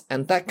experience.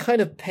 And that kind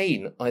of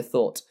pain, I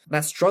thought,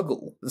 the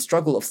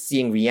struggle of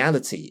seeing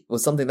reality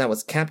was something that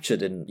was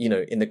captured in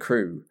the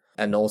crew.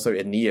 And also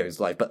in Neo's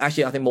life, but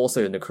actually I think more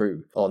so in the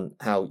crew, on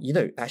how,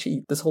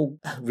 actually this whole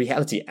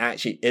reality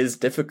actually is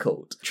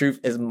difficult.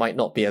 Truth might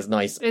not be as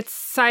nice. It's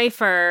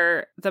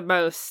Cypher the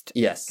most.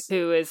 Yes.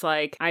 Who is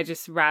like, I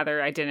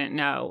didn't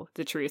know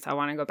the truth. I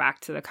want to go back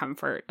to the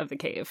comfort of the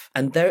cave.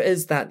 And there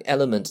is that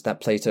element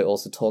that Plato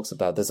also talks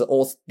about. There's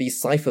also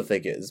these Cypher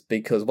figures,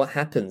 because what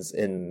happens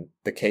in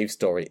the cave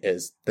story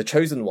is the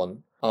chosen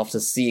one, after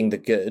seeing the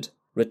good,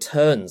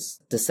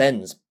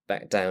 descends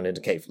back down into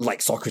the cave,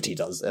 like Socrates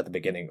does at the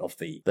beginning of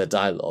the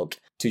dialogue,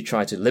 to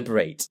try to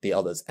liberate the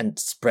others and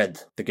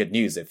spread the good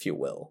news, if you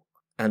will.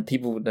 And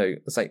people know,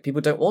 it's like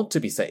people don't want to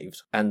be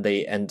saved, and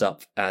they end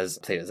up, as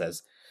Plato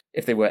says,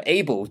 if they were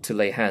able to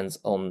lay hands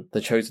on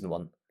the chosen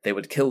one, they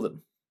would kill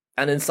them.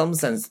 And in some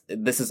sense,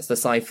 this is the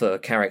Cypher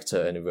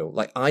character in a real,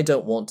 like, I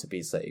don't want to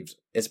be saved.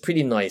 It's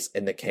pretty nice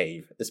in the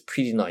cave. It's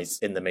pretty nice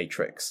in the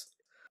Matrix.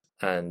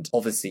 And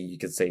obviously you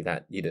could say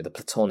that, the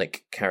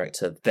Platonic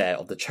character there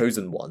of the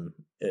chosen one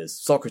is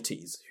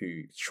Socrates,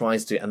 who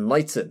tries to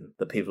enlighten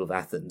the people of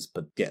Athens,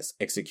 but gets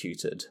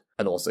executed.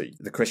 And also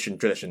the Christian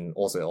tradition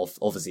also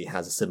obviously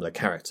has a similar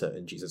character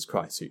in Jesus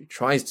Christ, who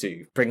tries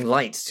to bring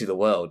light to the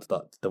world,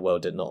 but the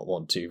world did not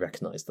want to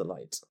recognize the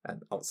light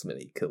and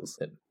ultimately kills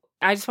him.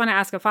 I just want to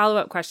ask a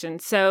follow-up question.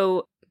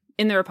 So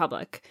in the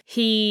Republic,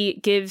 he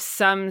gives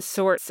some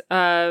sorts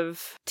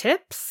of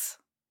tips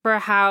for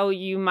how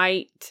you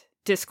might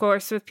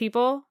discourse with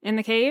people in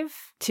the cave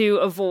to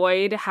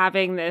avoid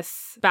having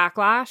this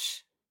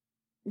backlash.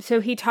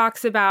 So he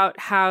talks about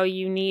how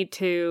you need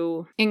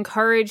to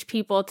encourage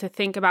people to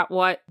think about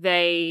what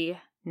they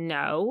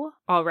know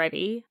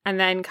already and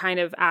then kind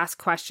of ask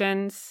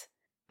questions.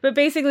 But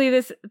basically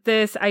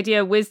this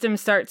idea, wisdom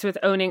starts with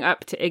owning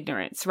up to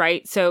ignorance,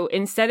 right? So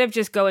instead of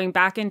just going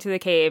back into the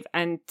cave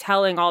and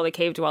telling all the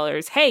cave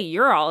dwellers, hey,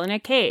 you're all in a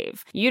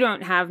cave. You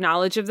don't have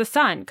knowledge of the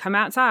sun. Come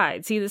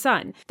outside, see the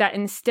sun. That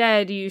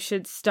instead you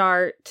should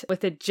start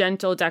with a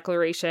gentle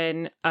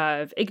declaration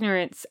of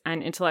ignorance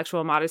and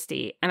intellectual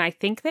modesty. And I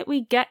think that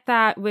we get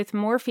that with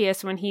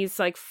Morpheus when he's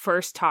like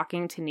first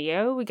talking to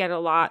Neo. We get a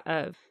lot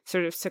of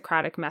sort of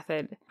Socratic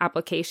method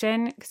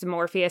application, because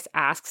Morpheus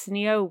asks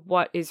Neo,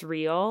 what is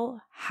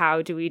real?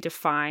 How do we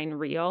define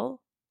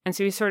real? And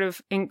so he's sort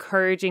of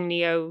encouraging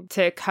Neo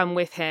to come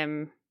with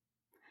him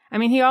I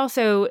mean, he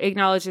also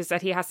acknowledges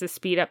that he has to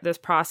speed up this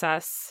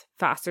process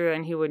faster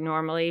than he would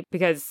normally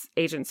because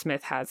Agent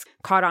Smith has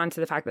caught on to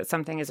the fact that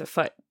something is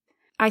afoot.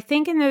 I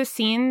think in those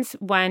scenes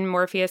when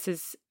Morpheus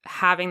is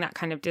having that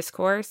kind of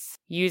discourse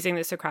using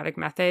the Socratic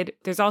method,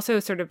 there's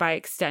also sort of by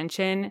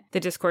extension, the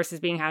discourse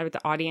is being had with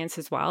the audience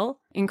as well,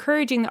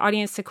 encouraging the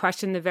audience to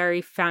question the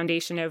very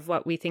foundation of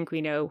what we think we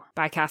know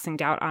by casting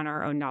doubt on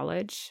our own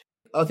knowledge.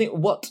 I think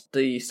what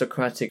the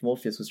Socratic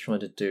Morpheus was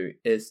trying to do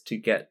is to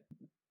get,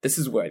 this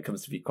is where it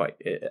comes to be quite,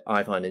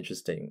 I find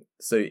interesting,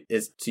 so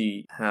is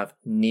to have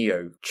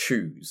Neo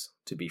choose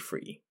to be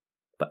free.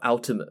 But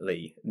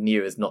ultimately,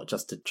 Neo is not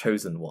just a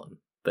chosen one,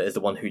 but is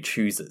the one who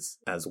chooses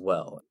as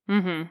well.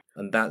 Mm-hmm.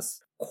 And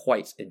that's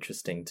quite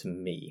interesting to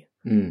me.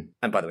 Mm.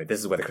 And by the way, this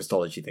is where the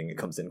Christology thing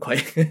comes in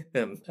quite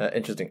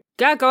interesting.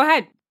 Yeah, go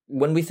ahead.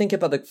 When we think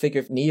about the figure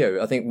of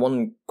Neo, I think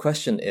one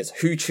question is,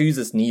 who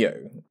chooses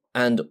Neo?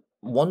 And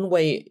one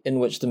way in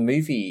which the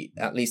movie,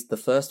 at least the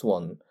first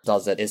one,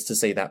 does it is to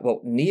say that,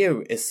 well,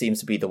 Neo seems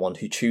to be the one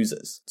who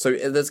chooses. So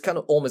there's kind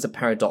of almost a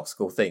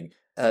paradoxical thing.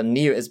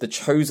 Neo is the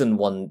chosen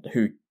one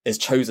who is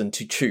chosen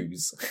to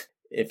choose,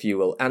 if you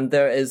will. And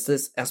there is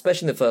this,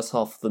 especially in the first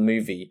half of the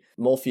movie,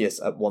 Morpheus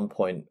at one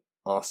point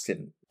asks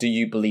him, do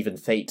you believe in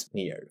fate,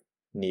 Neo?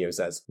 Neo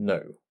says,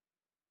 no.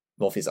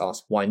 Morpheus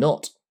asks, why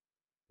not?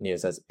 Neo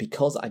says,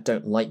 because I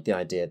don't like the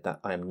idea that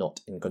I am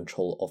not in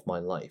control of my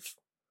life.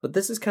 But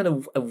this is kind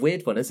of a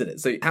weird one, isn't it?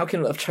 So how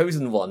can a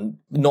chosen one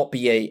not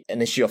be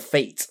an issue of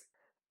fate?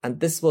 And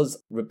this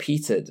was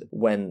repeated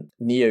when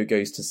Neo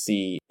goes to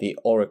see the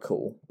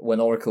Oracle,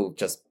 when Oracle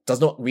just does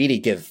not really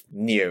give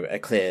Neo a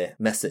clear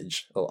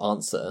message or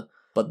answer,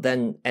 but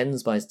then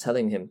ends by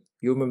telling him,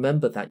 you'll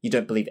remember that you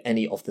don't believe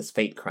any of this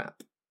fate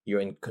crap. You're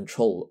in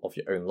control of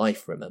your own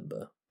life,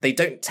 remember? They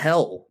don't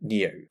tell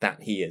Neo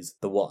that he is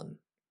the one.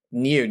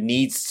 Neo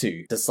needs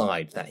to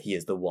decide that he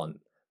is the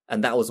one.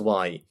 And that was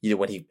why,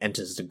 when he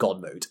enters into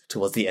God mode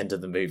towards the end of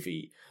the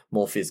movie,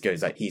 Morpheus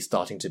goes like he's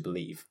starting to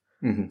believe.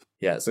 Mm-hmm.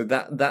 Yeah, so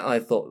that I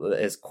thought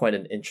is quite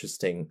an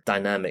interesting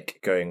dynamic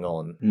going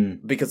on.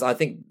 Because I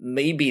think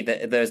maybe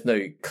there's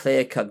no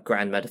clear-cut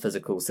grand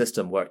metaphysical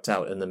system worked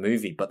out in the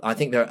movie, but I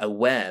think they're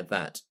aware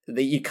that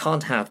you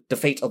can't have the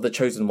fate of the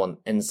chosen one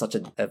in such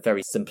a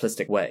very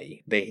simplistic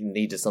way. They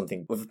needed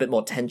something with a bit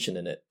more tension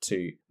in it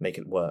to make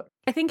it work.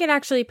 I think it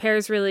actually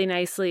pairs really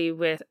nicely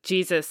with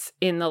Jesus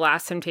in The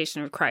Last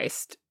Temptation of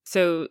Christ.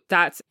 So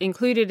that's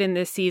included in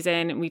this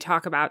season. We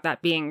talk about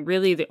that being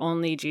really the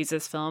only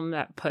Jesus film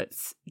that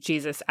puts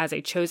Jesus as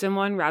a chosen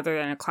one rather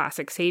than a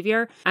classic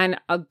savior.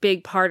 And a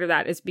big part of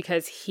that is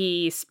because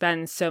he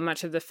spends so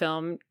much of the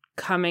film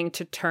coming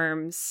to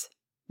terms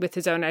with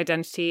his own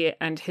identity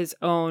and his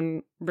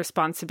own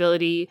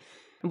responsibility,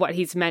 what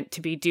he's meant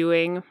to be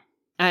doing,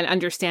 and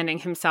understanding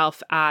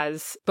himself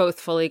as both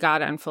fully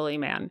God and fully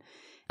man.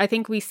 I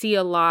think we see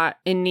a lot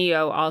in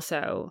Neo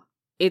also.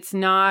 It's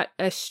not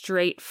a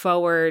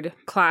straightforward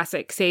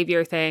classic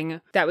savior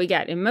thing that we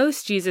get in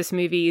most Jesus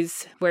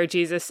movies where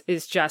Jesus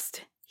is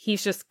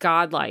he's just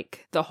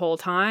godlike the whole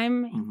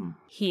time. Mm-hmm.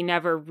 He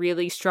never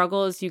really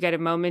struggles. You get a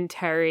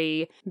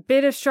momentary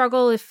bit of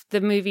struggle if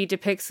the movie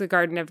depicts the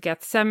Garden of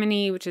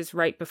Gethsemane, which is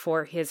right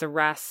before his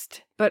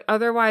arrest. But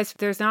otherwise,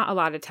 there's not a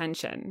lot of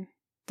tension.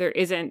 There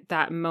isn't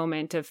that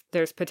moment of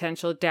there's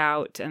potential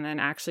doubt and then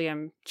actually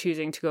I'm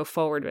choosing to go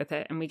forward with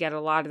it. And we get a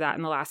lot of that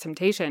in The Last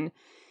Temptation.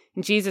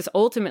 And Jesus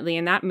ultimately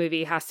in that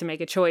movie has to make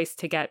a choice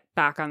to get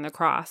back on the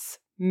cross.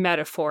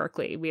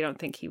 Metaphorically, we don't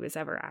think he was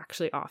ever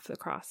actually off the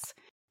cross.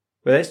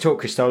 Well, let's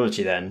talk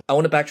Christology then. I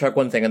want to backtrack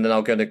one thing and then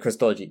I'll go into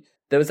Christology.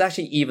 There was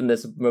actually even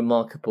this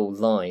remarkable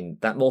line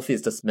that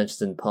Morpheus just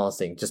mentions in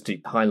passing, just to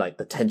highlight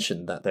the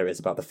tension that there is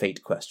about the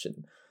fate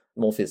question.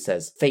 Morpheus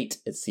says, fate,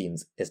 it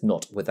seems, is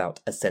not without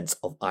a sense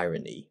of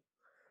irony.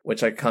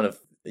 Which I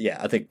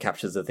think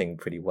captures the thing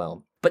pretty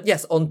well. But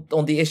yes,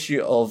 on the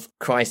issue of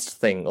Christ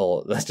thing,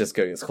 or let's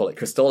call it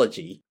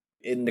Christology,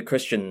 in the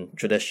Christian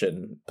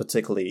tradition,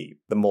 particularly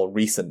the more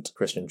recent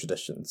Christian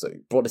tradition, so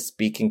broadly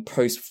speaking,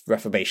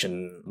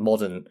 post-Reformation,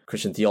 modern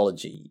Christian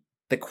theology,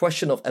 the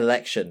question of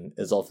election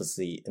is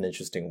obviously an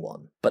interesting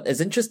one. But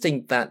it's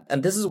interesting that,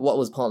 and this is what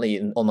was partly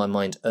on my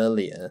mind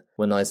earlier,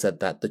 when I said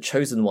that the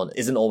chosen one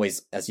isn't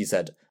always, as you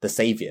said, the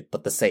saviour,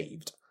 but the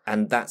saved.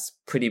 And that's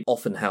pretty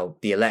often how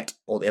the elect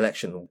or the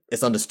election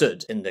is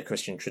understood in the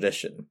Christian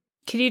tradition.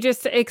 Could you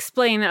just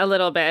explain a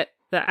little bit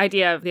the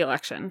idea of the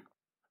election?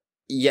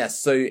 Yes,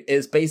 so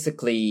it's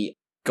basically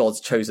God's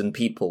chosen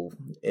people,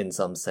 in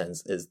some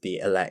sense, is the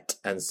elect.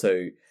 And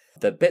so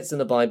the bits in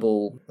the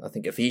Bible, I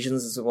think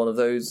Ephesians is one of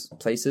those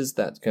places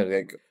that kind of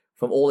like,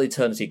 from all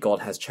eternity, God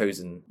has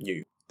chosen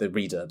you, the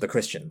reader, the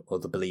Christian, or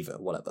the believer,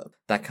 whatever,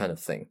 that kind of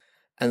thing.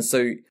 And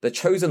so the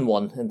chosen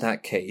one in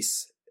that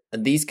case,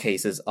 and these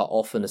cases are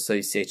often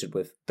associated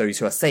with those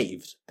who are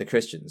saved, the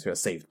Christians who are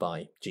saved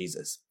by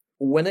Jesus.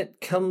 When it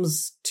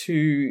comes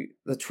to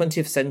the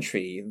 20th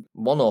century,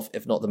 one of,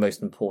 if not the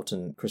most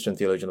important Christian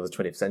theologian of the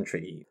 20th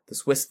century, the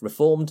Swiss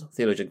Reformed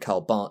theologian Karl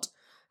Barth,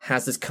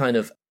 has this kind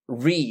of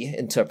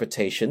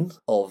reinterpretation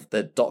of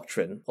the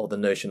doctrine or the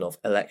notion of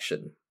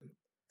election.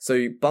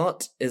 So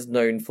Barth is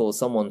known for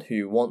someone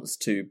who wants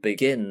to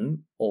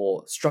begin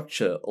or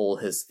structure all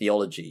his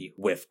theology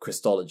with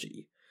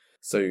Christology.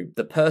 So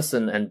the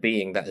person and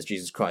being that is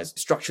Jesus Christ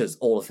structures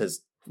all of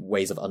his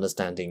ways of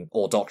understanding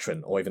or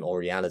doctrine or even or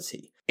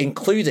reality,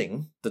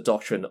 including the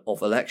doctrine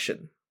of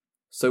election.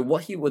 So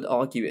what he would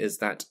argue is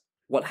that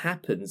what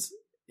happens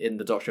in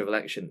the doctrine of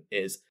election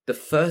is the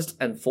first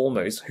and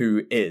foremost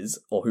who is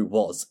or who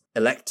was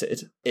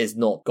elected is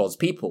not God's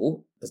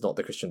people, is not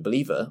the Christian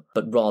believer,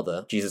 but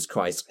rather Jesus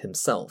Christ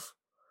himself.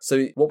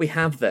 So what we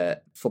have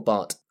there for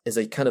Barth is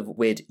a kind of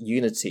weird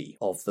unity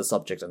of the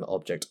subject and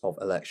object of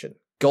election.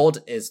 God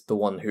is the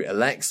one who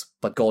elects,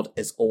 but God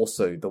is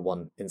also the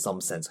one, in some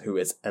sense, who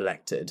is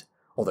elected.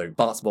 Although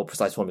Barth's more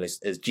precise formula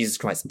is Jesus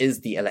Christ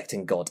is the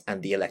electing God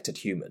and the elected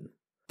human.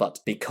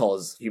 But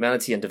because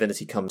humanity and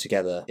divinity come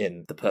together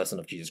in the person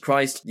of Jesus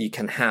Christ, you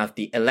can have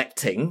the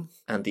electing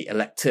and the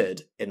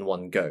elected in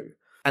one go.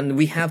 And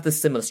we have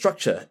this similar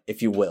structure,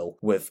 if you will,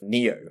 with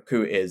Neo,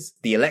 who is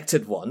the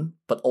elected one,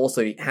 but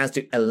also has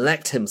to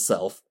elect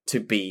himself to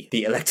be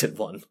the elected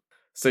one.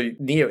 So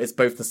Neo is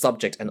both the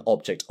subject and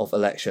object of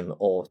election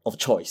or of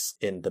choice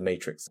in the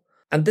Matrix.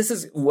 And this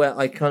is where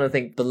I kind of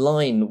think the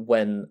line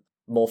when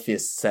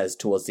Morpheus says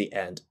towards the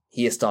end,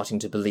 he is starting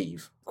to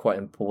believe, quite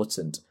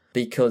important.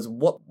 Because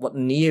what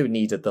Neo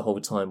needed the whole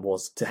time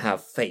was to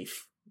have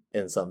faith,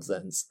 in some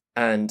sense.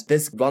 And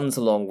this runs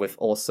along with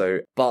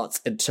also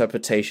Barth's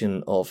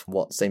interpretation of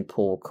what St.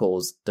 Paul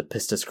calls the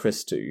pistis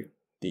Christou,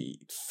 the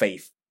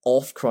faith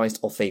of Christ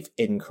or faith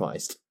in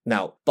Christ.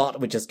 Now, Barth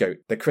would just go,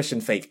 the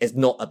Christian faith is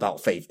not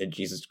about faith in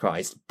Jesus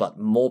Christ, but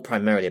more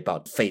primarily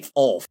about faith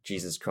of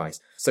Jesus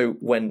Christ. So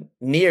when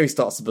Neo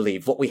starts to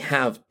believe, what we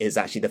have is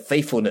actually the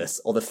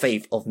faithfulness or the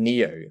faith of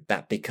Neo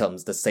that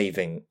becomes the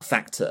saving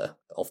factor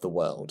of the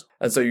world.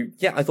 And so,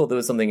 yeah, I thought there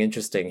was something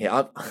interesting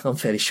here. I'm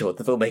fairly sure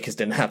the filmmakers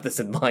didn't have this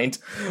in mind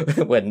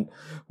when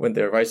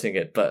they were writing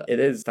it, but it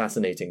is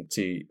fascinating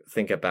to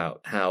think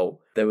about how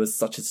there was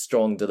such a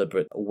strong,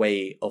 deliberate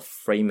way of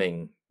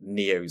framing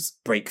Neo's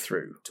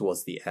breakthrough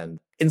towards the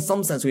end. In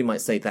some sense, we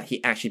might say that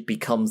he actually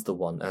becomes the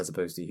one, as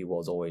opposed to he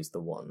was always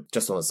the one.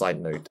 Just on a side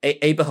note,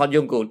 Abraham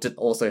Jungel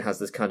also has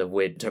this kind of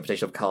weird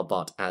interpretation of Karl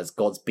Barth as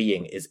God's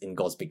being is in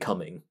God's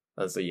becoming.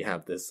 And so you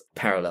have this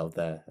parallel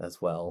there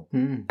as well.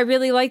 I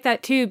really like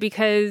that too,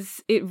 because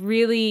it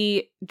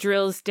really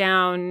drills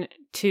down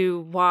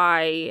to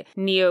why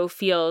Neo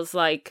feels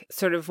like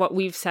sort of what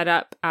we've set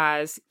up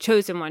as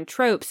chosen one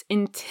tropes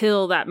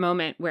until that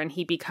moment when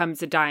he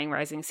becomes a dying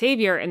rising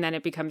savior, and then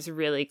it becomes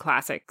really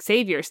classic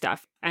savior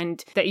stuff.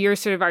 And that you're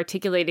sort of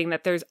articulating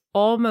that there's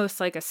almost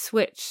like a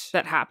switch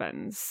that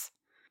happens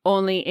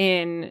only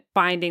in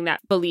finding that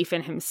belief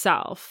in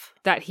himself,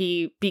 that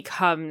he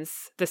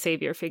becomes the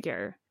savior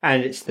figure.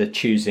 And it's the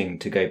choosing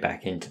to go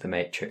back into the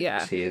Matrix.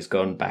 Yeah. He has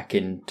gone back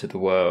into the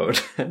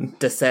world and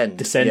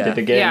descended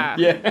again.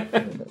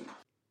 Yeah.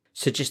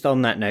 So just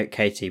on that note,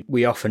 Katie,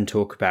 we often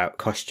talk about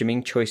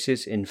costuming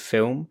choices in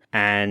film,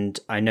 and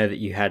I know that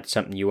you had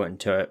something you wanted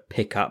to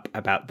pick up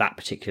about that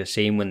particular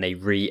scene when they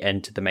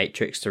re-enter the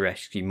Matrix to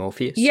rescue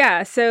Morpheus.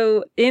 Yeah,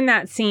 so in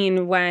that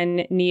scene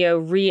when Neo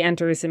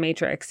re-enters the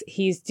Matrix,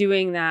 he's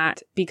doing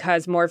that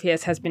because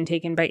Morpheus has been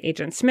taken by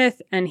Agent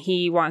Smith, and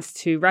he wants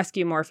to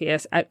rescue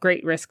Morpheus at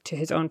great risk to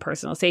his own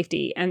personal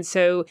safety. And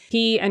so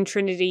he and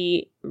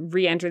Trinity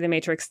re-enter the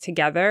Matrix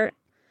together.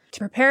 To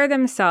prepare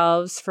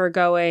themselves for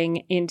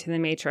going into the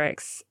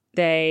Matrix,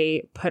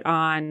 they put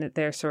on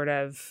their sort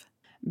of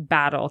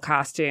battle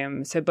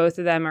costume. So both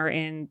of them are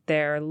in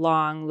their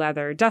long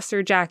leather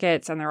duster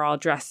jackets, and they're all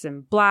dressed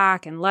in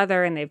black and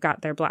leather, and they've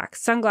got their black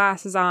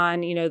sunglasses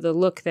on, you know, the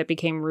look that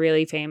became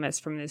really famous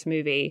from this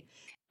movie.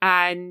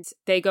 And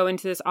they go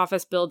into this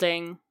office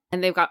building,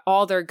 and they've got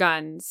all their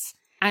guns.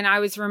 And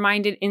I was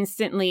reminded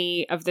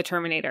instantly of the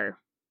Terminator.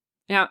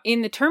 Now,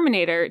 in the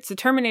Terminator, it's the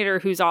Terminator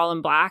who's all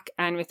in black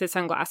and with his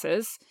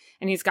sunglasses,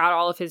 and he's got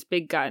all of his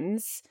big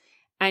guns.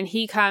 And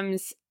he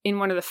comes in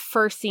one of the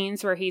first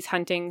scenes where he's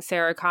hunting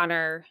Sarah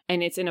Connor,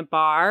 and it's in a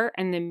bar,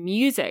 and the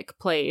music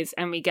plays,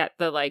 and we get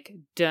the like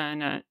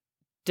dun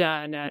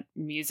dun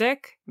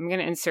music. I'm going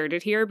to insert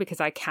it here because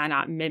I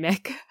cannot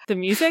mimic the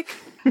music.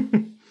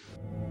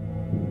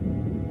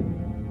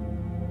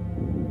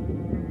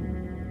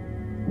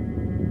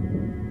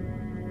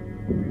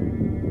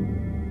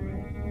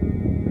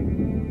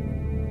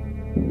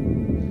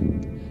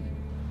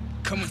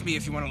 Come with me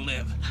if you want to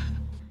live.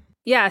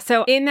 Yeah,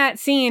 so in that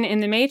scene in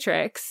The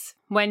Matrix,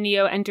 when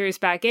Neo enters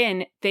back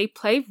in, they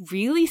play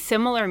really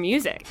similar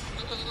music.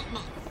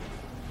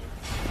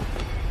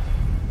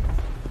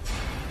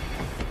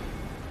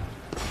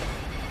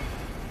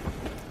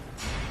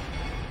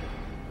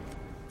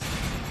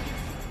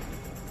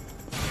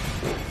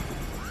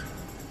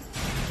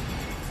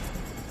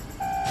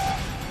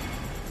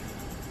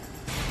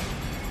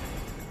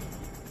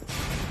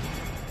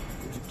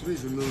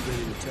 Please remove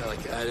any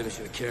metallic items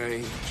you're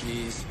carrying,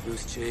 keys,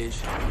 loose change.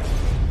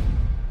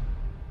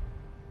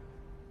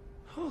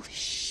 Holy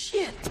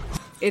shit!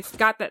 It's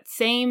got that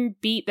same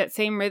beat, that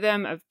same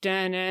rhythm of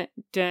dun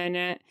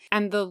dun,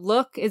 and the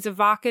look is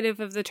evocative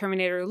of the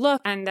Terminator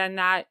look. And then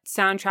that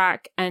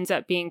soundtrack ends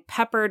up being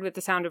peppered with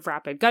the sound of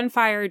rapid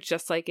gunfire,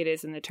 just like it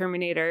is in the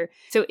Terminator.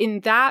 So in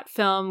that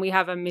film, we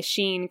have a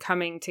machine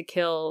coming to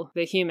kill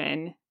the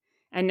human.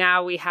 And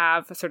now we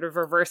have a sort of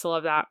reversal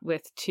of that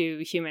with two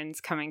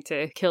humans coming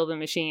to kill the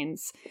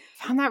machines.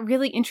 I found that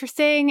really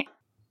interesting.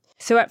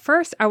 So at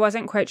first, I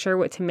wasn't quite sure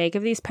what to make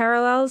of these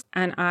parallels,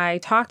 and I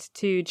talked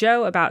to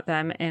Joe about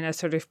them in a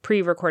sort of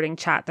pre-recording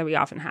chat that we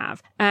often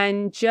have.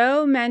 And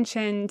Joe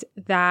mentioned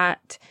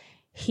that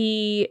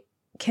he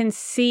can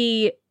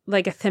see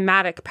like a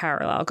thematic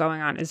parallel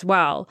going on as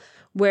well,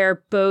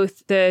 where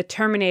both the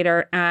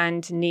Terminator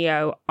and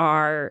Neo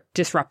are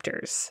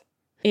disruptors.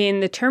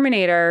 In the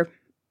Terminator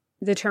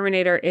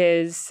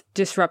is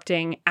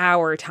disrupting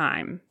our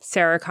time,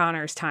 Sarah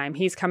Connor's time.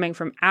 He's coming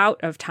from out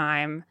of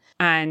time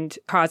and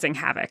causing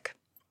havoc.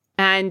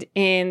 And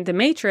in The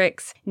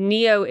Matrix,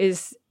 Neo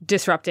is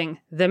disrupting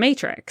the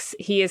Matrix.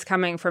 He is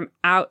coming from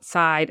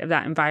outside of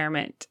that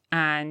environment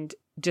and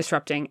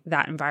disrupting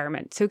that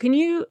environment. So can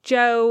you,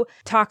 Joe,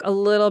 talk a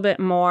little bit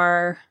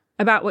more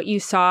about what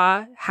you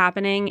saw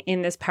happening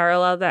in this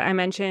parallel that I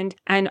mentioned,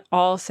 and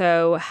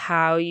also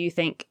how you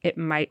think it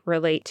might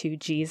relate to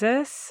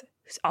Jesus,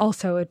 who's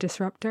also a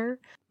disruptor?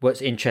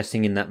 What's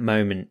interesting in that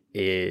moment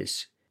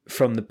is,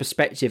 from the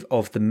perspective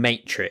of the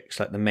Matrix,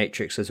 like the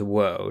Matrix as a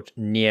world,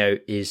 Neo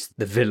is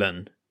the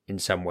villain in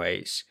some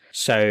ways.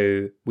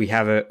 So we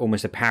have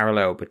almost a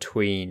parallel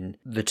between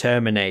the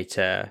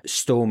Terminator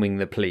storming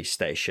the police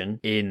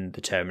station in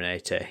the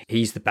Terminator.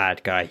 He's the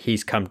bad guy.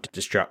 He's come to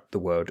disrupt the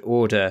world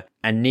order.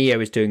 And Neo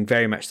is doing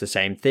very much the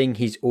same thing.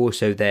 He's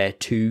also there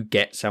to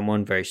get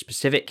someone very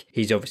specific.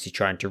 He's obviously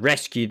trying to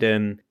rescue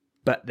them.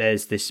 But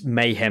there's this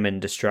mayhem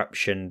and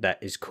disruption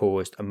that is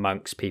caused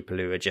amongst people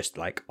who are just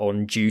like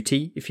on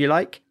duty, if you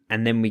like.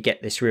 And then we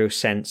get this real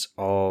sense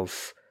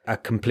of a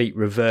complete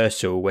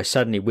reversal where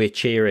suddenly we're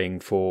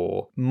cheering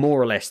for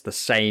more or less the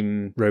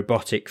same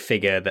robotic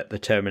figure that the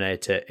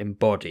Terminator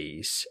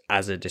embodies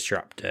as a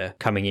disruptor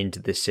coming into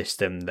this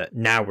system, that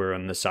now we're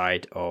on the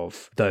side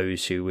of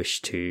those who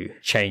wish to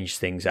change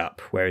things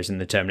up. Whereas in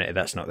the Terminator,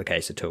 that's not the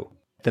case at all.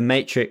 The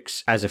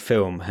Matrix as a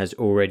film has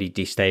already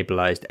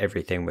destabilized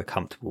everything we're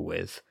comfortable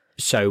with.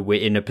 So we're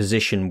in a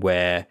position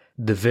where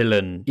the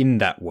villain in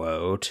that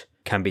world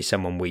can be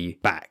someone we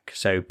back.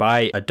 So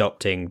by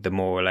adopting the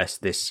more or less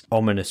this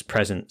ominous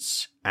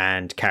presence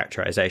and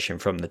characterization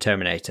from the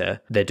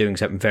Terminator, they're doing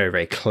something very,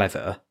 very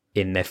clever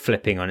in their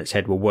flipping on its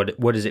head. Well,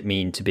 what does it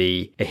mean to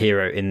be a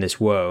hero in this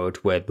world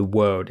where the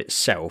world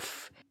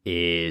itself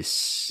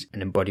is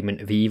an embodiment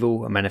of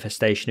evil, a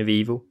manifestation of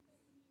evil?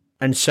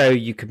 And so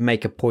you could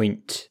make a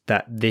point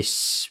that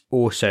this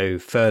also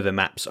further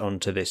maps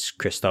onto this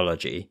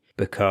Christology,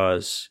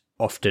 because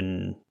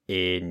often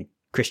in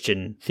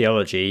Christian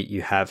theology,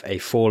 you have a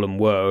fallen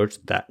world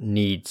that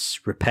needs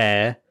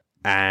repair,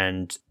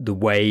 and the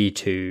way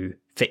to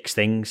fix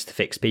things, to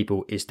fix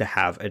people, is to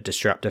have a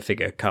disruptor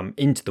figure come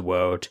into the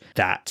world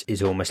that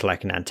is almost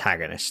like an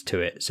antagonist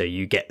to it. So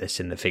you get this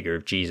in the figure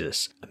of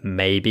Jesus.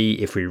 Maybe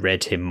if we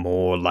read him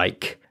more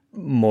like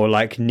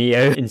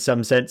Neo in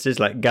some senses,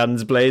 like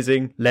guns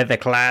blazing, leather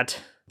clad,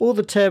 or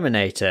the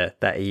Terminator,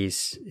 that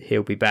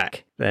he'll be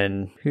back,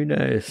 then who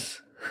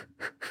knows?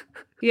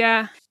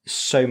 Yeah.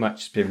 So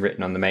much has been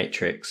written on the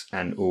Matrix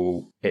and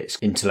all its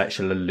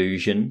intellectual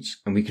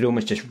illusions, and we could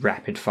almost just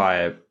rapid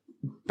fire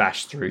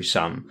bash through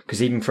some,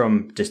 because even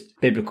from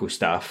just biblical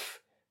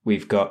stuff,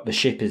 we've got the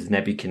ship is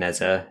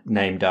Nebuchadnezzar,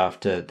 named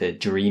after the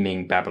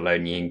dreaming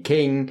Babylonian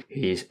king.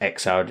 He's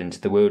exiled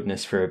into the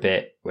wilderness for a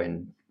bit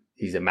when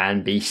he's a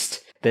man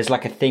beast. There's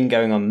like a thing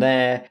going on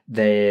there.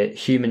 The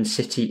human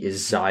city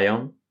is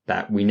Zion,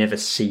 that we never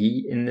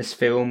see in this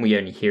film. We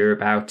only hear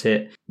about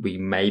it. We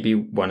maybe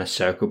want to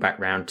circle back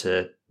round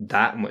to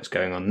that and what's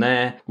going on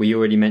there. We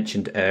already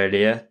mentioned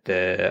earlier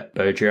the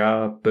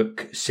Baudrillard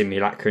book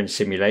Simulacra and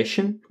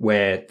Simulation,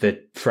 where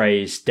the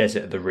phrase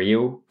desert of the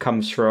real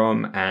comes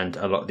from, and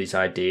a lot of these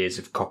ideas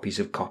of copies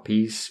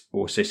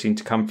also seem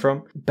to come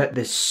from. But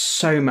there's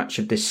so much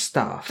of this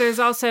stuff. There's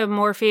also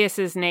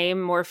Morpheus's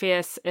name.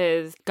 Morpheus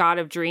is god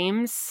of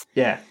dreams.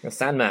 Yeah. The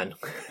Sandman.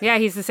 Yeah,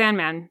 he's the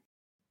Sandman.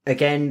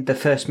 Again, the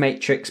first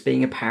Matrix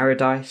being a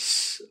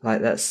paradise.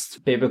 Like, that's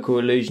biblical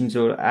allusions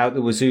all out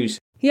the wazoos.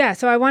 Yeah,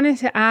 so I wanted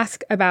to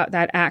ask about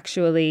that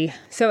actually.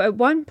 So at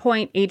one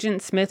point,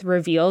 Agent Smith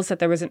reveals that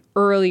there was an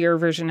earlier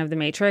version of the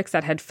Matrix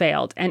that had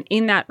failed. And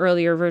in that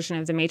earlier version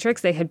of the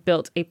Matrix, they had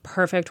built a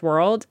perfect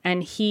world.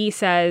 And he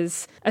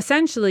says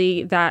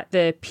essentially that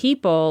the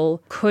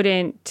people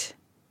couldn't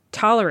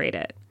tolerate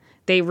it.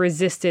 They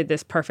resisted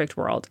this perfect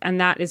world. And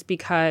that is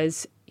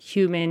because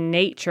human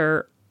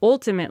nature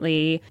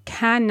ultimately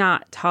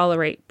cannot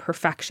tolerate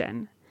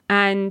perfection.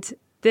 And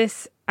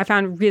this I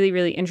found really,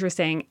 really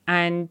interesting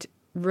and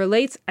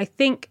relates, I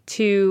think,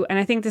 to, and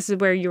I think this is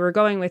where you were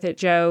going with it,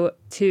 Joe,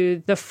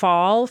 to the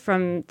fall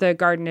from the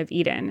Garden of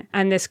Eden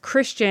and this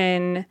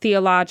Christian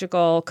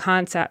theological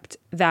concept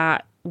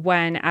that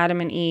when Adam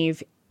and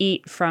Eve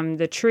eat from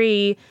the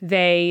tree,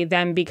 they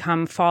then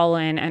become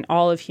fallen, and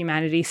all of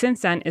humanity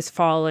since then is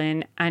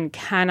fallen and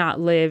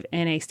cannot live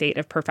in a state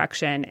of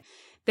perfection.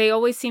 They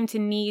always seem to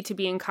need to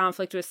be in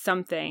conflict with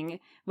something,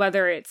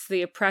 whether it's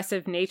the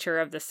oppressive nature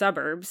of the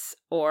suburbs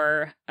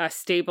or a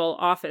stable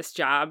office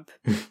job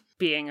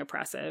being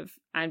oppressive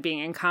and being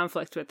in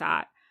conflict with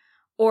that,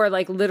 or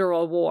like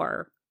literal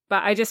war.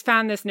 But I just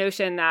found this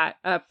notion that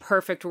a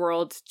perfect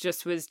world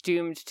just was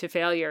doomed to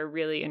failure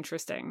really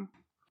interesting.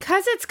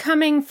 Because it's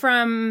coming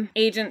from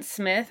Agent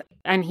Smith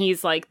and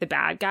he's like the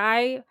bad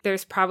guy,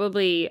 there's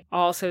probably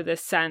also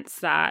this sense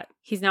that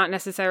he's not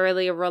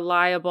necessarily a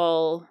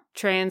reliable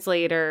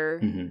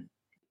translator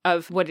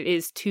of what it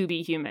is to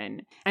be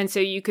human. And so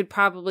you could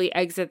probably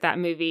exit that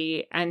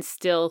movie and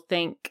still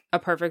think a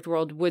perfect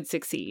world would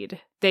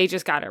succeed. They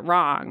just got it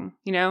wrong,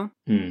 you know?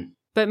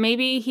 But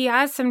maybe he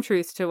has some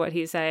truth to what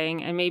he's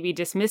saying, and maybe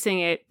dismissing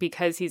it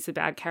because he's a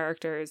bad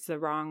character is the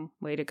wrong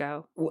way to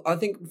go. Well, I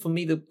think for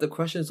me, the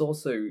question is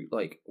also,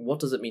 like, what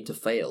does it mean to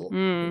fail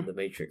in The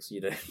Matrix,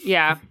 you know?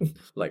 Yeah.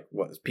 Like,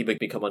 what, people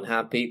become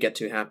unhappy, get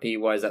too happy,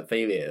 why is that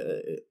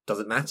failure? Does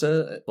it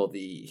matter for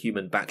the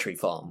human battery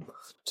farm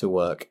to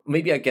work?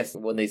 Maybe, I guess,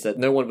 when they said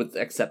no one would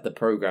accept the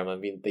program, I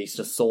mean, they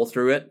just saw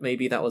through it,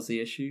 maybe that was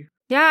the issue.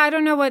 Yeah, I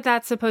don't know what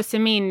that's supposed to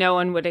mean. No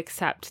one would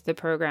accept the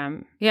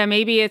program. Yeah,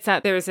 maybe it's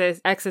that there's an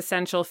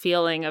existential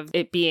feeling of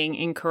it being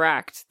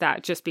incorrect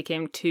that just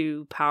became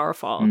too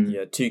powerful.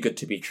 Yeah, too good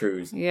to be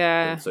true.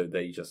 Yeah. And so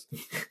they just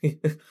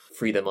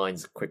free their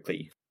minds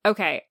quickly.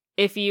 Okay,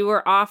 if you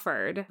were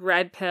offered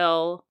red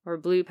pill or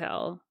blue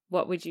pill,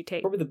 what would you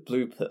take? Probably the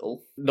blue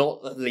pill.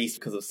 Not at least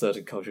because of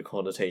certain cultural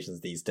connotations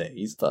these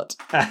days, but...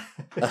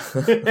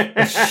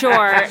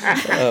 Sure.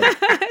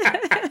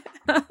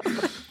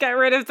 Get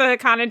rid of the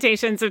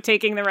connotations of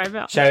taking the red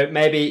pill. So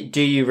maybe,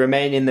 do you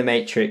remain in the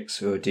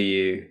Matrix or do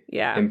you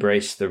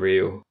embrace the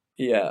real?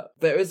 Yeah.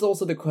 There is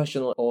also the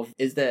question of,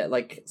 is there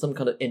like some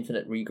kind of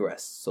infinite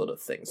regress sort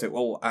of thing?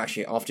 So,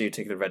 actually, after you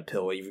take the red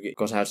pill, you've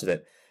got out of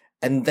it.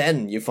 And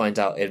then you find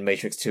out in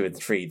Matrix 2 and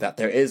 3 that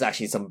there is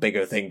actually some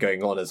bigger thing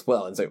going on as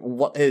well. And so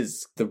what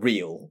is the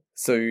real?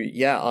 So,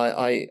 yeah,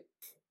 I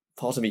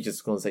part of me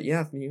just going to say,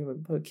 yeah,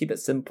 you keep it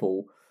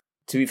simple.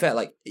 To be fair,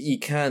 like, you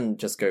can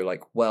just go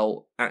like,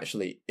 well,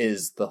 actually,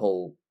 is the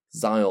whole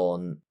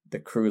Zion, the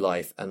crew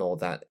life and all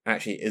that,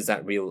 actually, is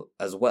that real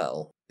as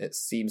well? It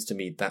seems to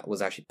me that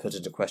was actually put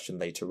into question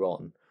later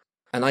on.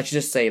 And I should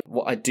just say,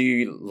 what I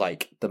do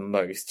like the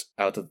most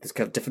out of this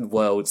kind of different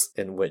worlds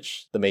in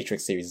which the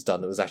Matrix series is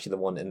done, it was actually the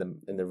one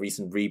in the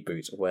recent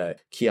reboot where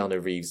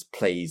Keanu Reeves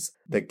plays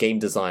the game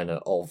designer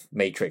of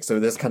Matrix. So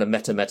there's kind of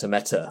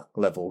meta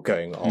level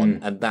going on.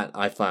 And that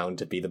I found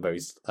to be the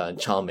most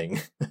charming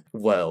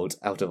world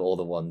out of all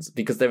the ones,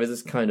 because there is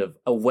this kind of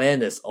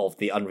awareness of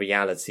the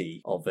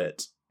unreality of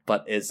it,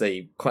 but it's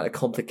quite a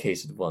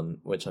complicated one,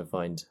 which I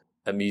find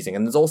amusing.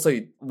 And there's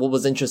also, what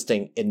was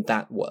interesting in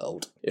that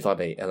world, if I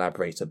may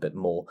elaborate a bit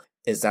more,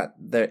 is that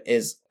there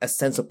is a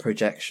sense of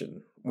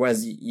projection,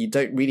 whereas you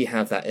don't really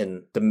have that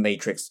in the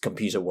Matrix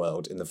computer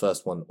world in the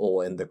first one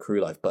or in the crew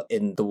life, but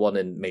in the one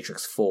in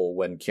Matrix 4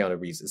 when Keanu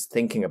Reeves is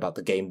thinking about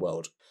the game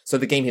world. So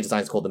the game he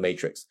designs is called The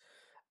Matrix,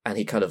 and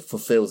he kind of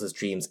fulfills his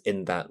dreams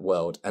in that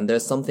world. And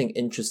there's something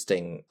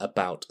interesting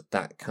about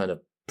that kind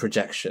of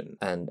projection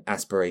and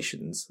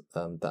aspirations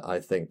that I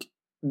think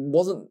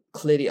wasn't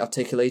clearly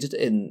articulated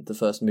in the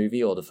first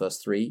movie or the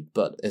first three,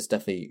 but it's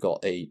definitely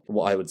got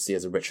what I would see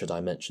as a richer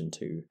dimension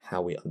to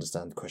how we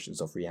understand the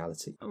questions of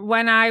reality.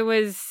 When I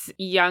was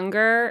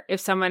younger, if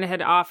someone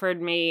had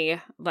offered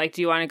me, like,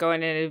 do you want to go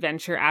on an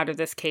adventure out of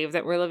this cave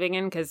that we're living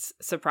in? Because,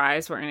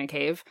 surprise, we're in a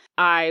cave.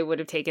 I would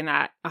have taken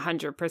that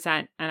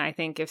 100%. And I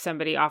think if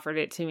somebody offered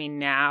it to me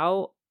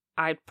now,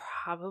 I'd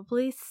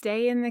probably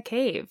stay in the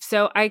cave.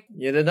 So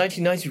Yeah, the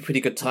 1990s was a pretty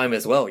good time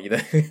as well, you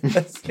know?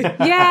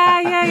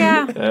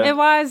 Yeah. It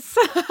was.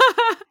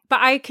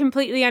 But I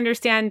completely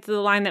understand the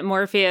line that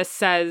Morpheus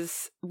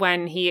says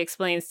when he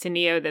explains to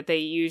Neo that they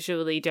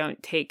usually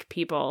don't take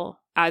people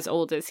as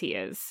old as he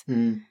is.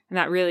 And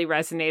that really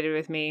resonated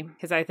with me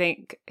because I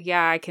think,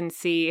 I can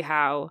see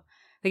how,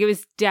 like, it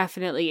was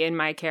definitely in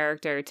my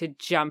character to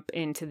jump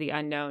into the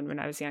unknown when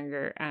I was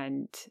younger.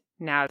 And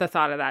now the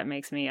thought of that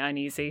makes me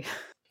uneasy.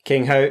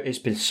 King Ho, it's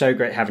been so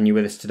great having you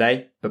with us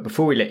today. But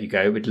before we let you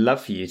go, we'd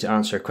love for you to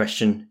answer a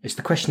question. It's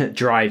the question that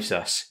drives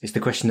us. It's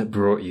the question that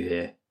brought you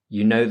here.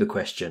 You know the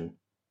question.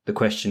 The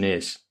question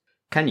is,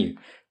 can you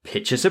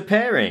pitch us a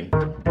pairing?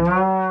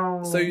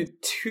 So,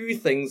 two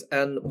things,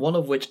 and one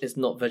of which is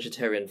not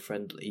vegetarian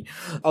friendly.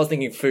 I was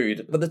thinking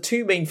food, but the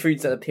two main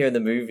foods that appear in the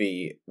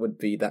movie would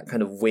be that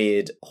kind of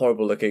weird,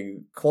 horrible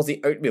looking,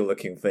 quasi oatmeal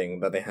looking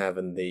thing that they have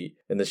in the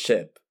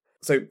ship.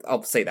 So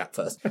I'll say that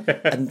first.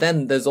 And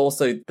then there's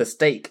also the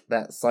steak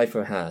that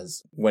Cypher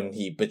has when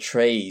he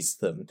betrays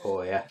them.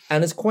 Oh, yeah.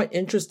 And it's quite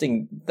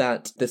interesting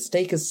that the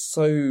steak is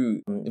so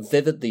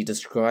vividly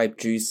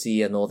described,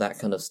 juicy and all that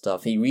kind of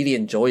stuff. He really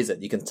enjoys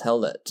it. You can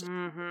tell it.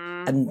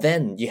 Mm-hmm. And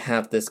then you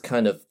have this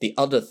kind of the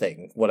other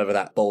thing, whatever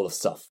that bowl of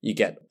stuff you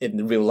get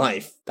in real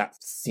life, that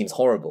seems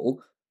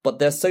horrible. but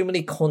there's so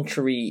many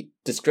contrary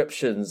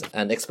descriptions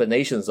and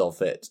explanations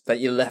of it that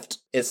you're left,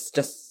 it's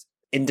just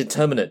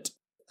indeterminate.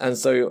 And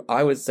so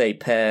I would say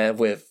pair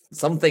with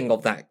something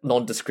of that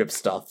nondescript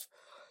stuff,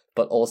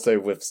 but also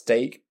with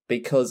steak,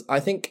 because I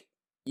think,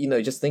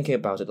 just thinking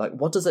about it, like,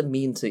 what does it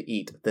mean to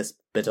eat this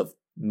bit of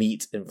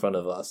meat in front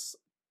of us?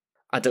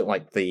 I don't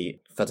like the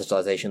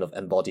fetishization of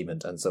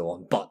embodiment and so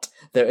on, but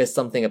there is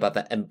something about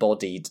that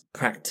embodied,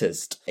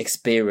 practiced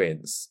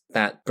experience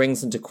that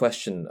brings into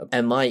question,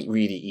 am I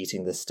really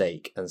eating the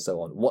steak and so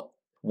on?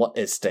 What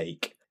is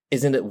steak?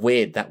 Isn't it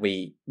weird that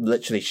we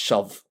literally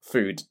shove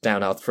food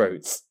down our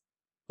throats?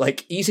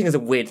 Like, eating is a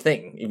weird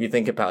thing, if you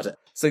think about it.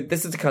 So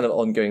this is the kind of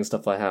ongoing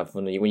stuff I have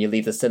when you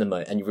leave the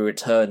cinema and you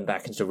return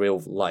back into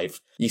real life.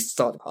 You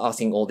start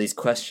asking all these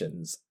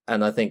questions.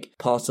 And I think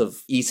part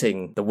of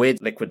eating the weird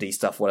liquidy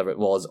stuff, whatever it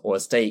was, or a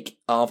steak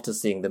after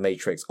seeing The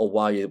Matrix or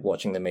while you're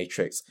watching The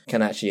Matrix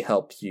can actually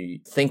help you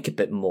think a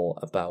bit more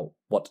about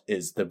what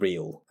is the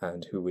real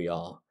and who we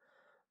are.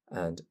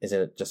 And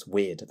isn't it just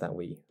weird that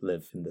we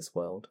live in this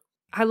world?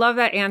 I love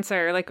that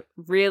answer. Like,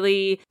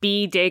 really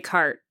be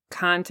Descartes.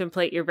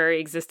 Contemplate your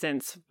very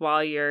existence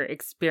while you're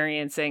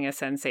experiencing a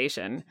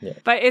sensation. Yeah.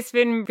 But it's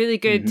been really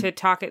good to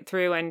talk it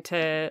through and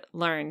to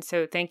learn.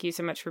 So thank you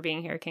so much for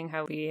being here, King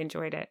Ho. We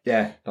enjoyed it.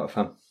 Yeah, a lot of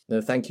fun.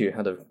 No, thank you.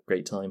 Had a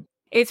great time.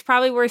 It's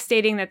probably worth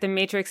stating that The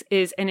Matrix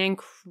is an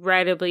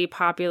incredibly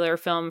popular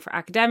film for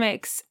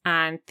academics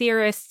and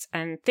theorists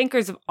and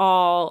thinkers of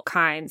all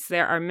kinds.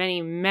 There are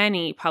many,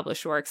 many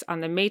published works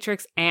on The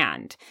Matrix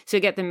so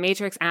you get The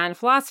Matrix and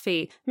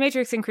philosophy, The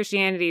Matrix and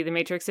Christianity, The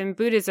Matrix and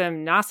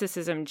Buddhism,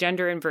 Gnosticism,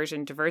 gender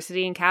inversion,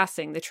 diversity in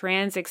casting, the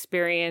trans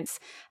experience,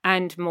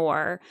 and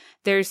more.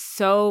 There's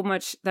so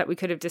much that we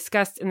could have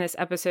discussed in this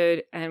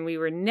episode, and we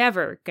were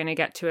never going to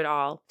get to it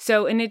all.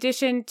 So in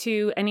addition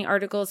to any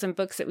articles and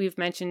books that we've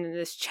mentioned in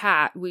this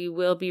chat, we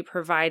will be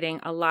providing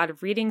a lot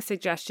of reading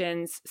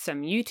suggestions,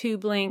 some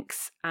YouTube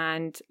links,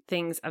 and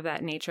things of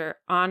that nature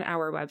on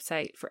our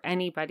website for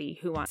anybody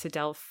who wants to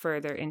delve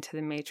further into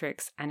The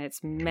Matrix and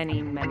its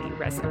many, many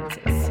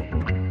resonances.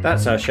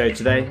 That's our show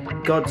today.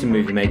 Gods and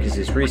Movie Makers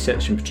is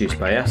researched and produced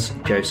by us,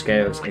 Joe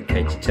Scales and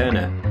Katie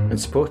Turner, and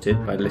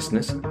supported by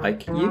listeners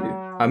like you.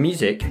 Our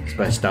music is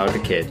by Style the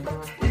Kid.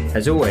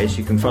 As always,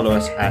 you can follow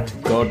us at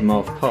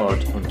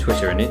GodMovPod on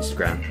Twitter and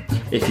Instagram.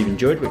 If you've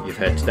enjoyed what you've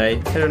heard today,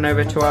 head on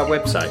over to our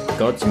website,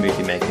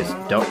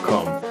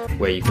 godsandmoviemakers.com,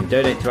 where you can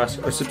donate to us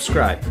or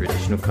subscribe for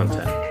additional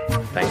content.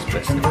 Thanks for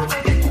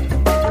listening.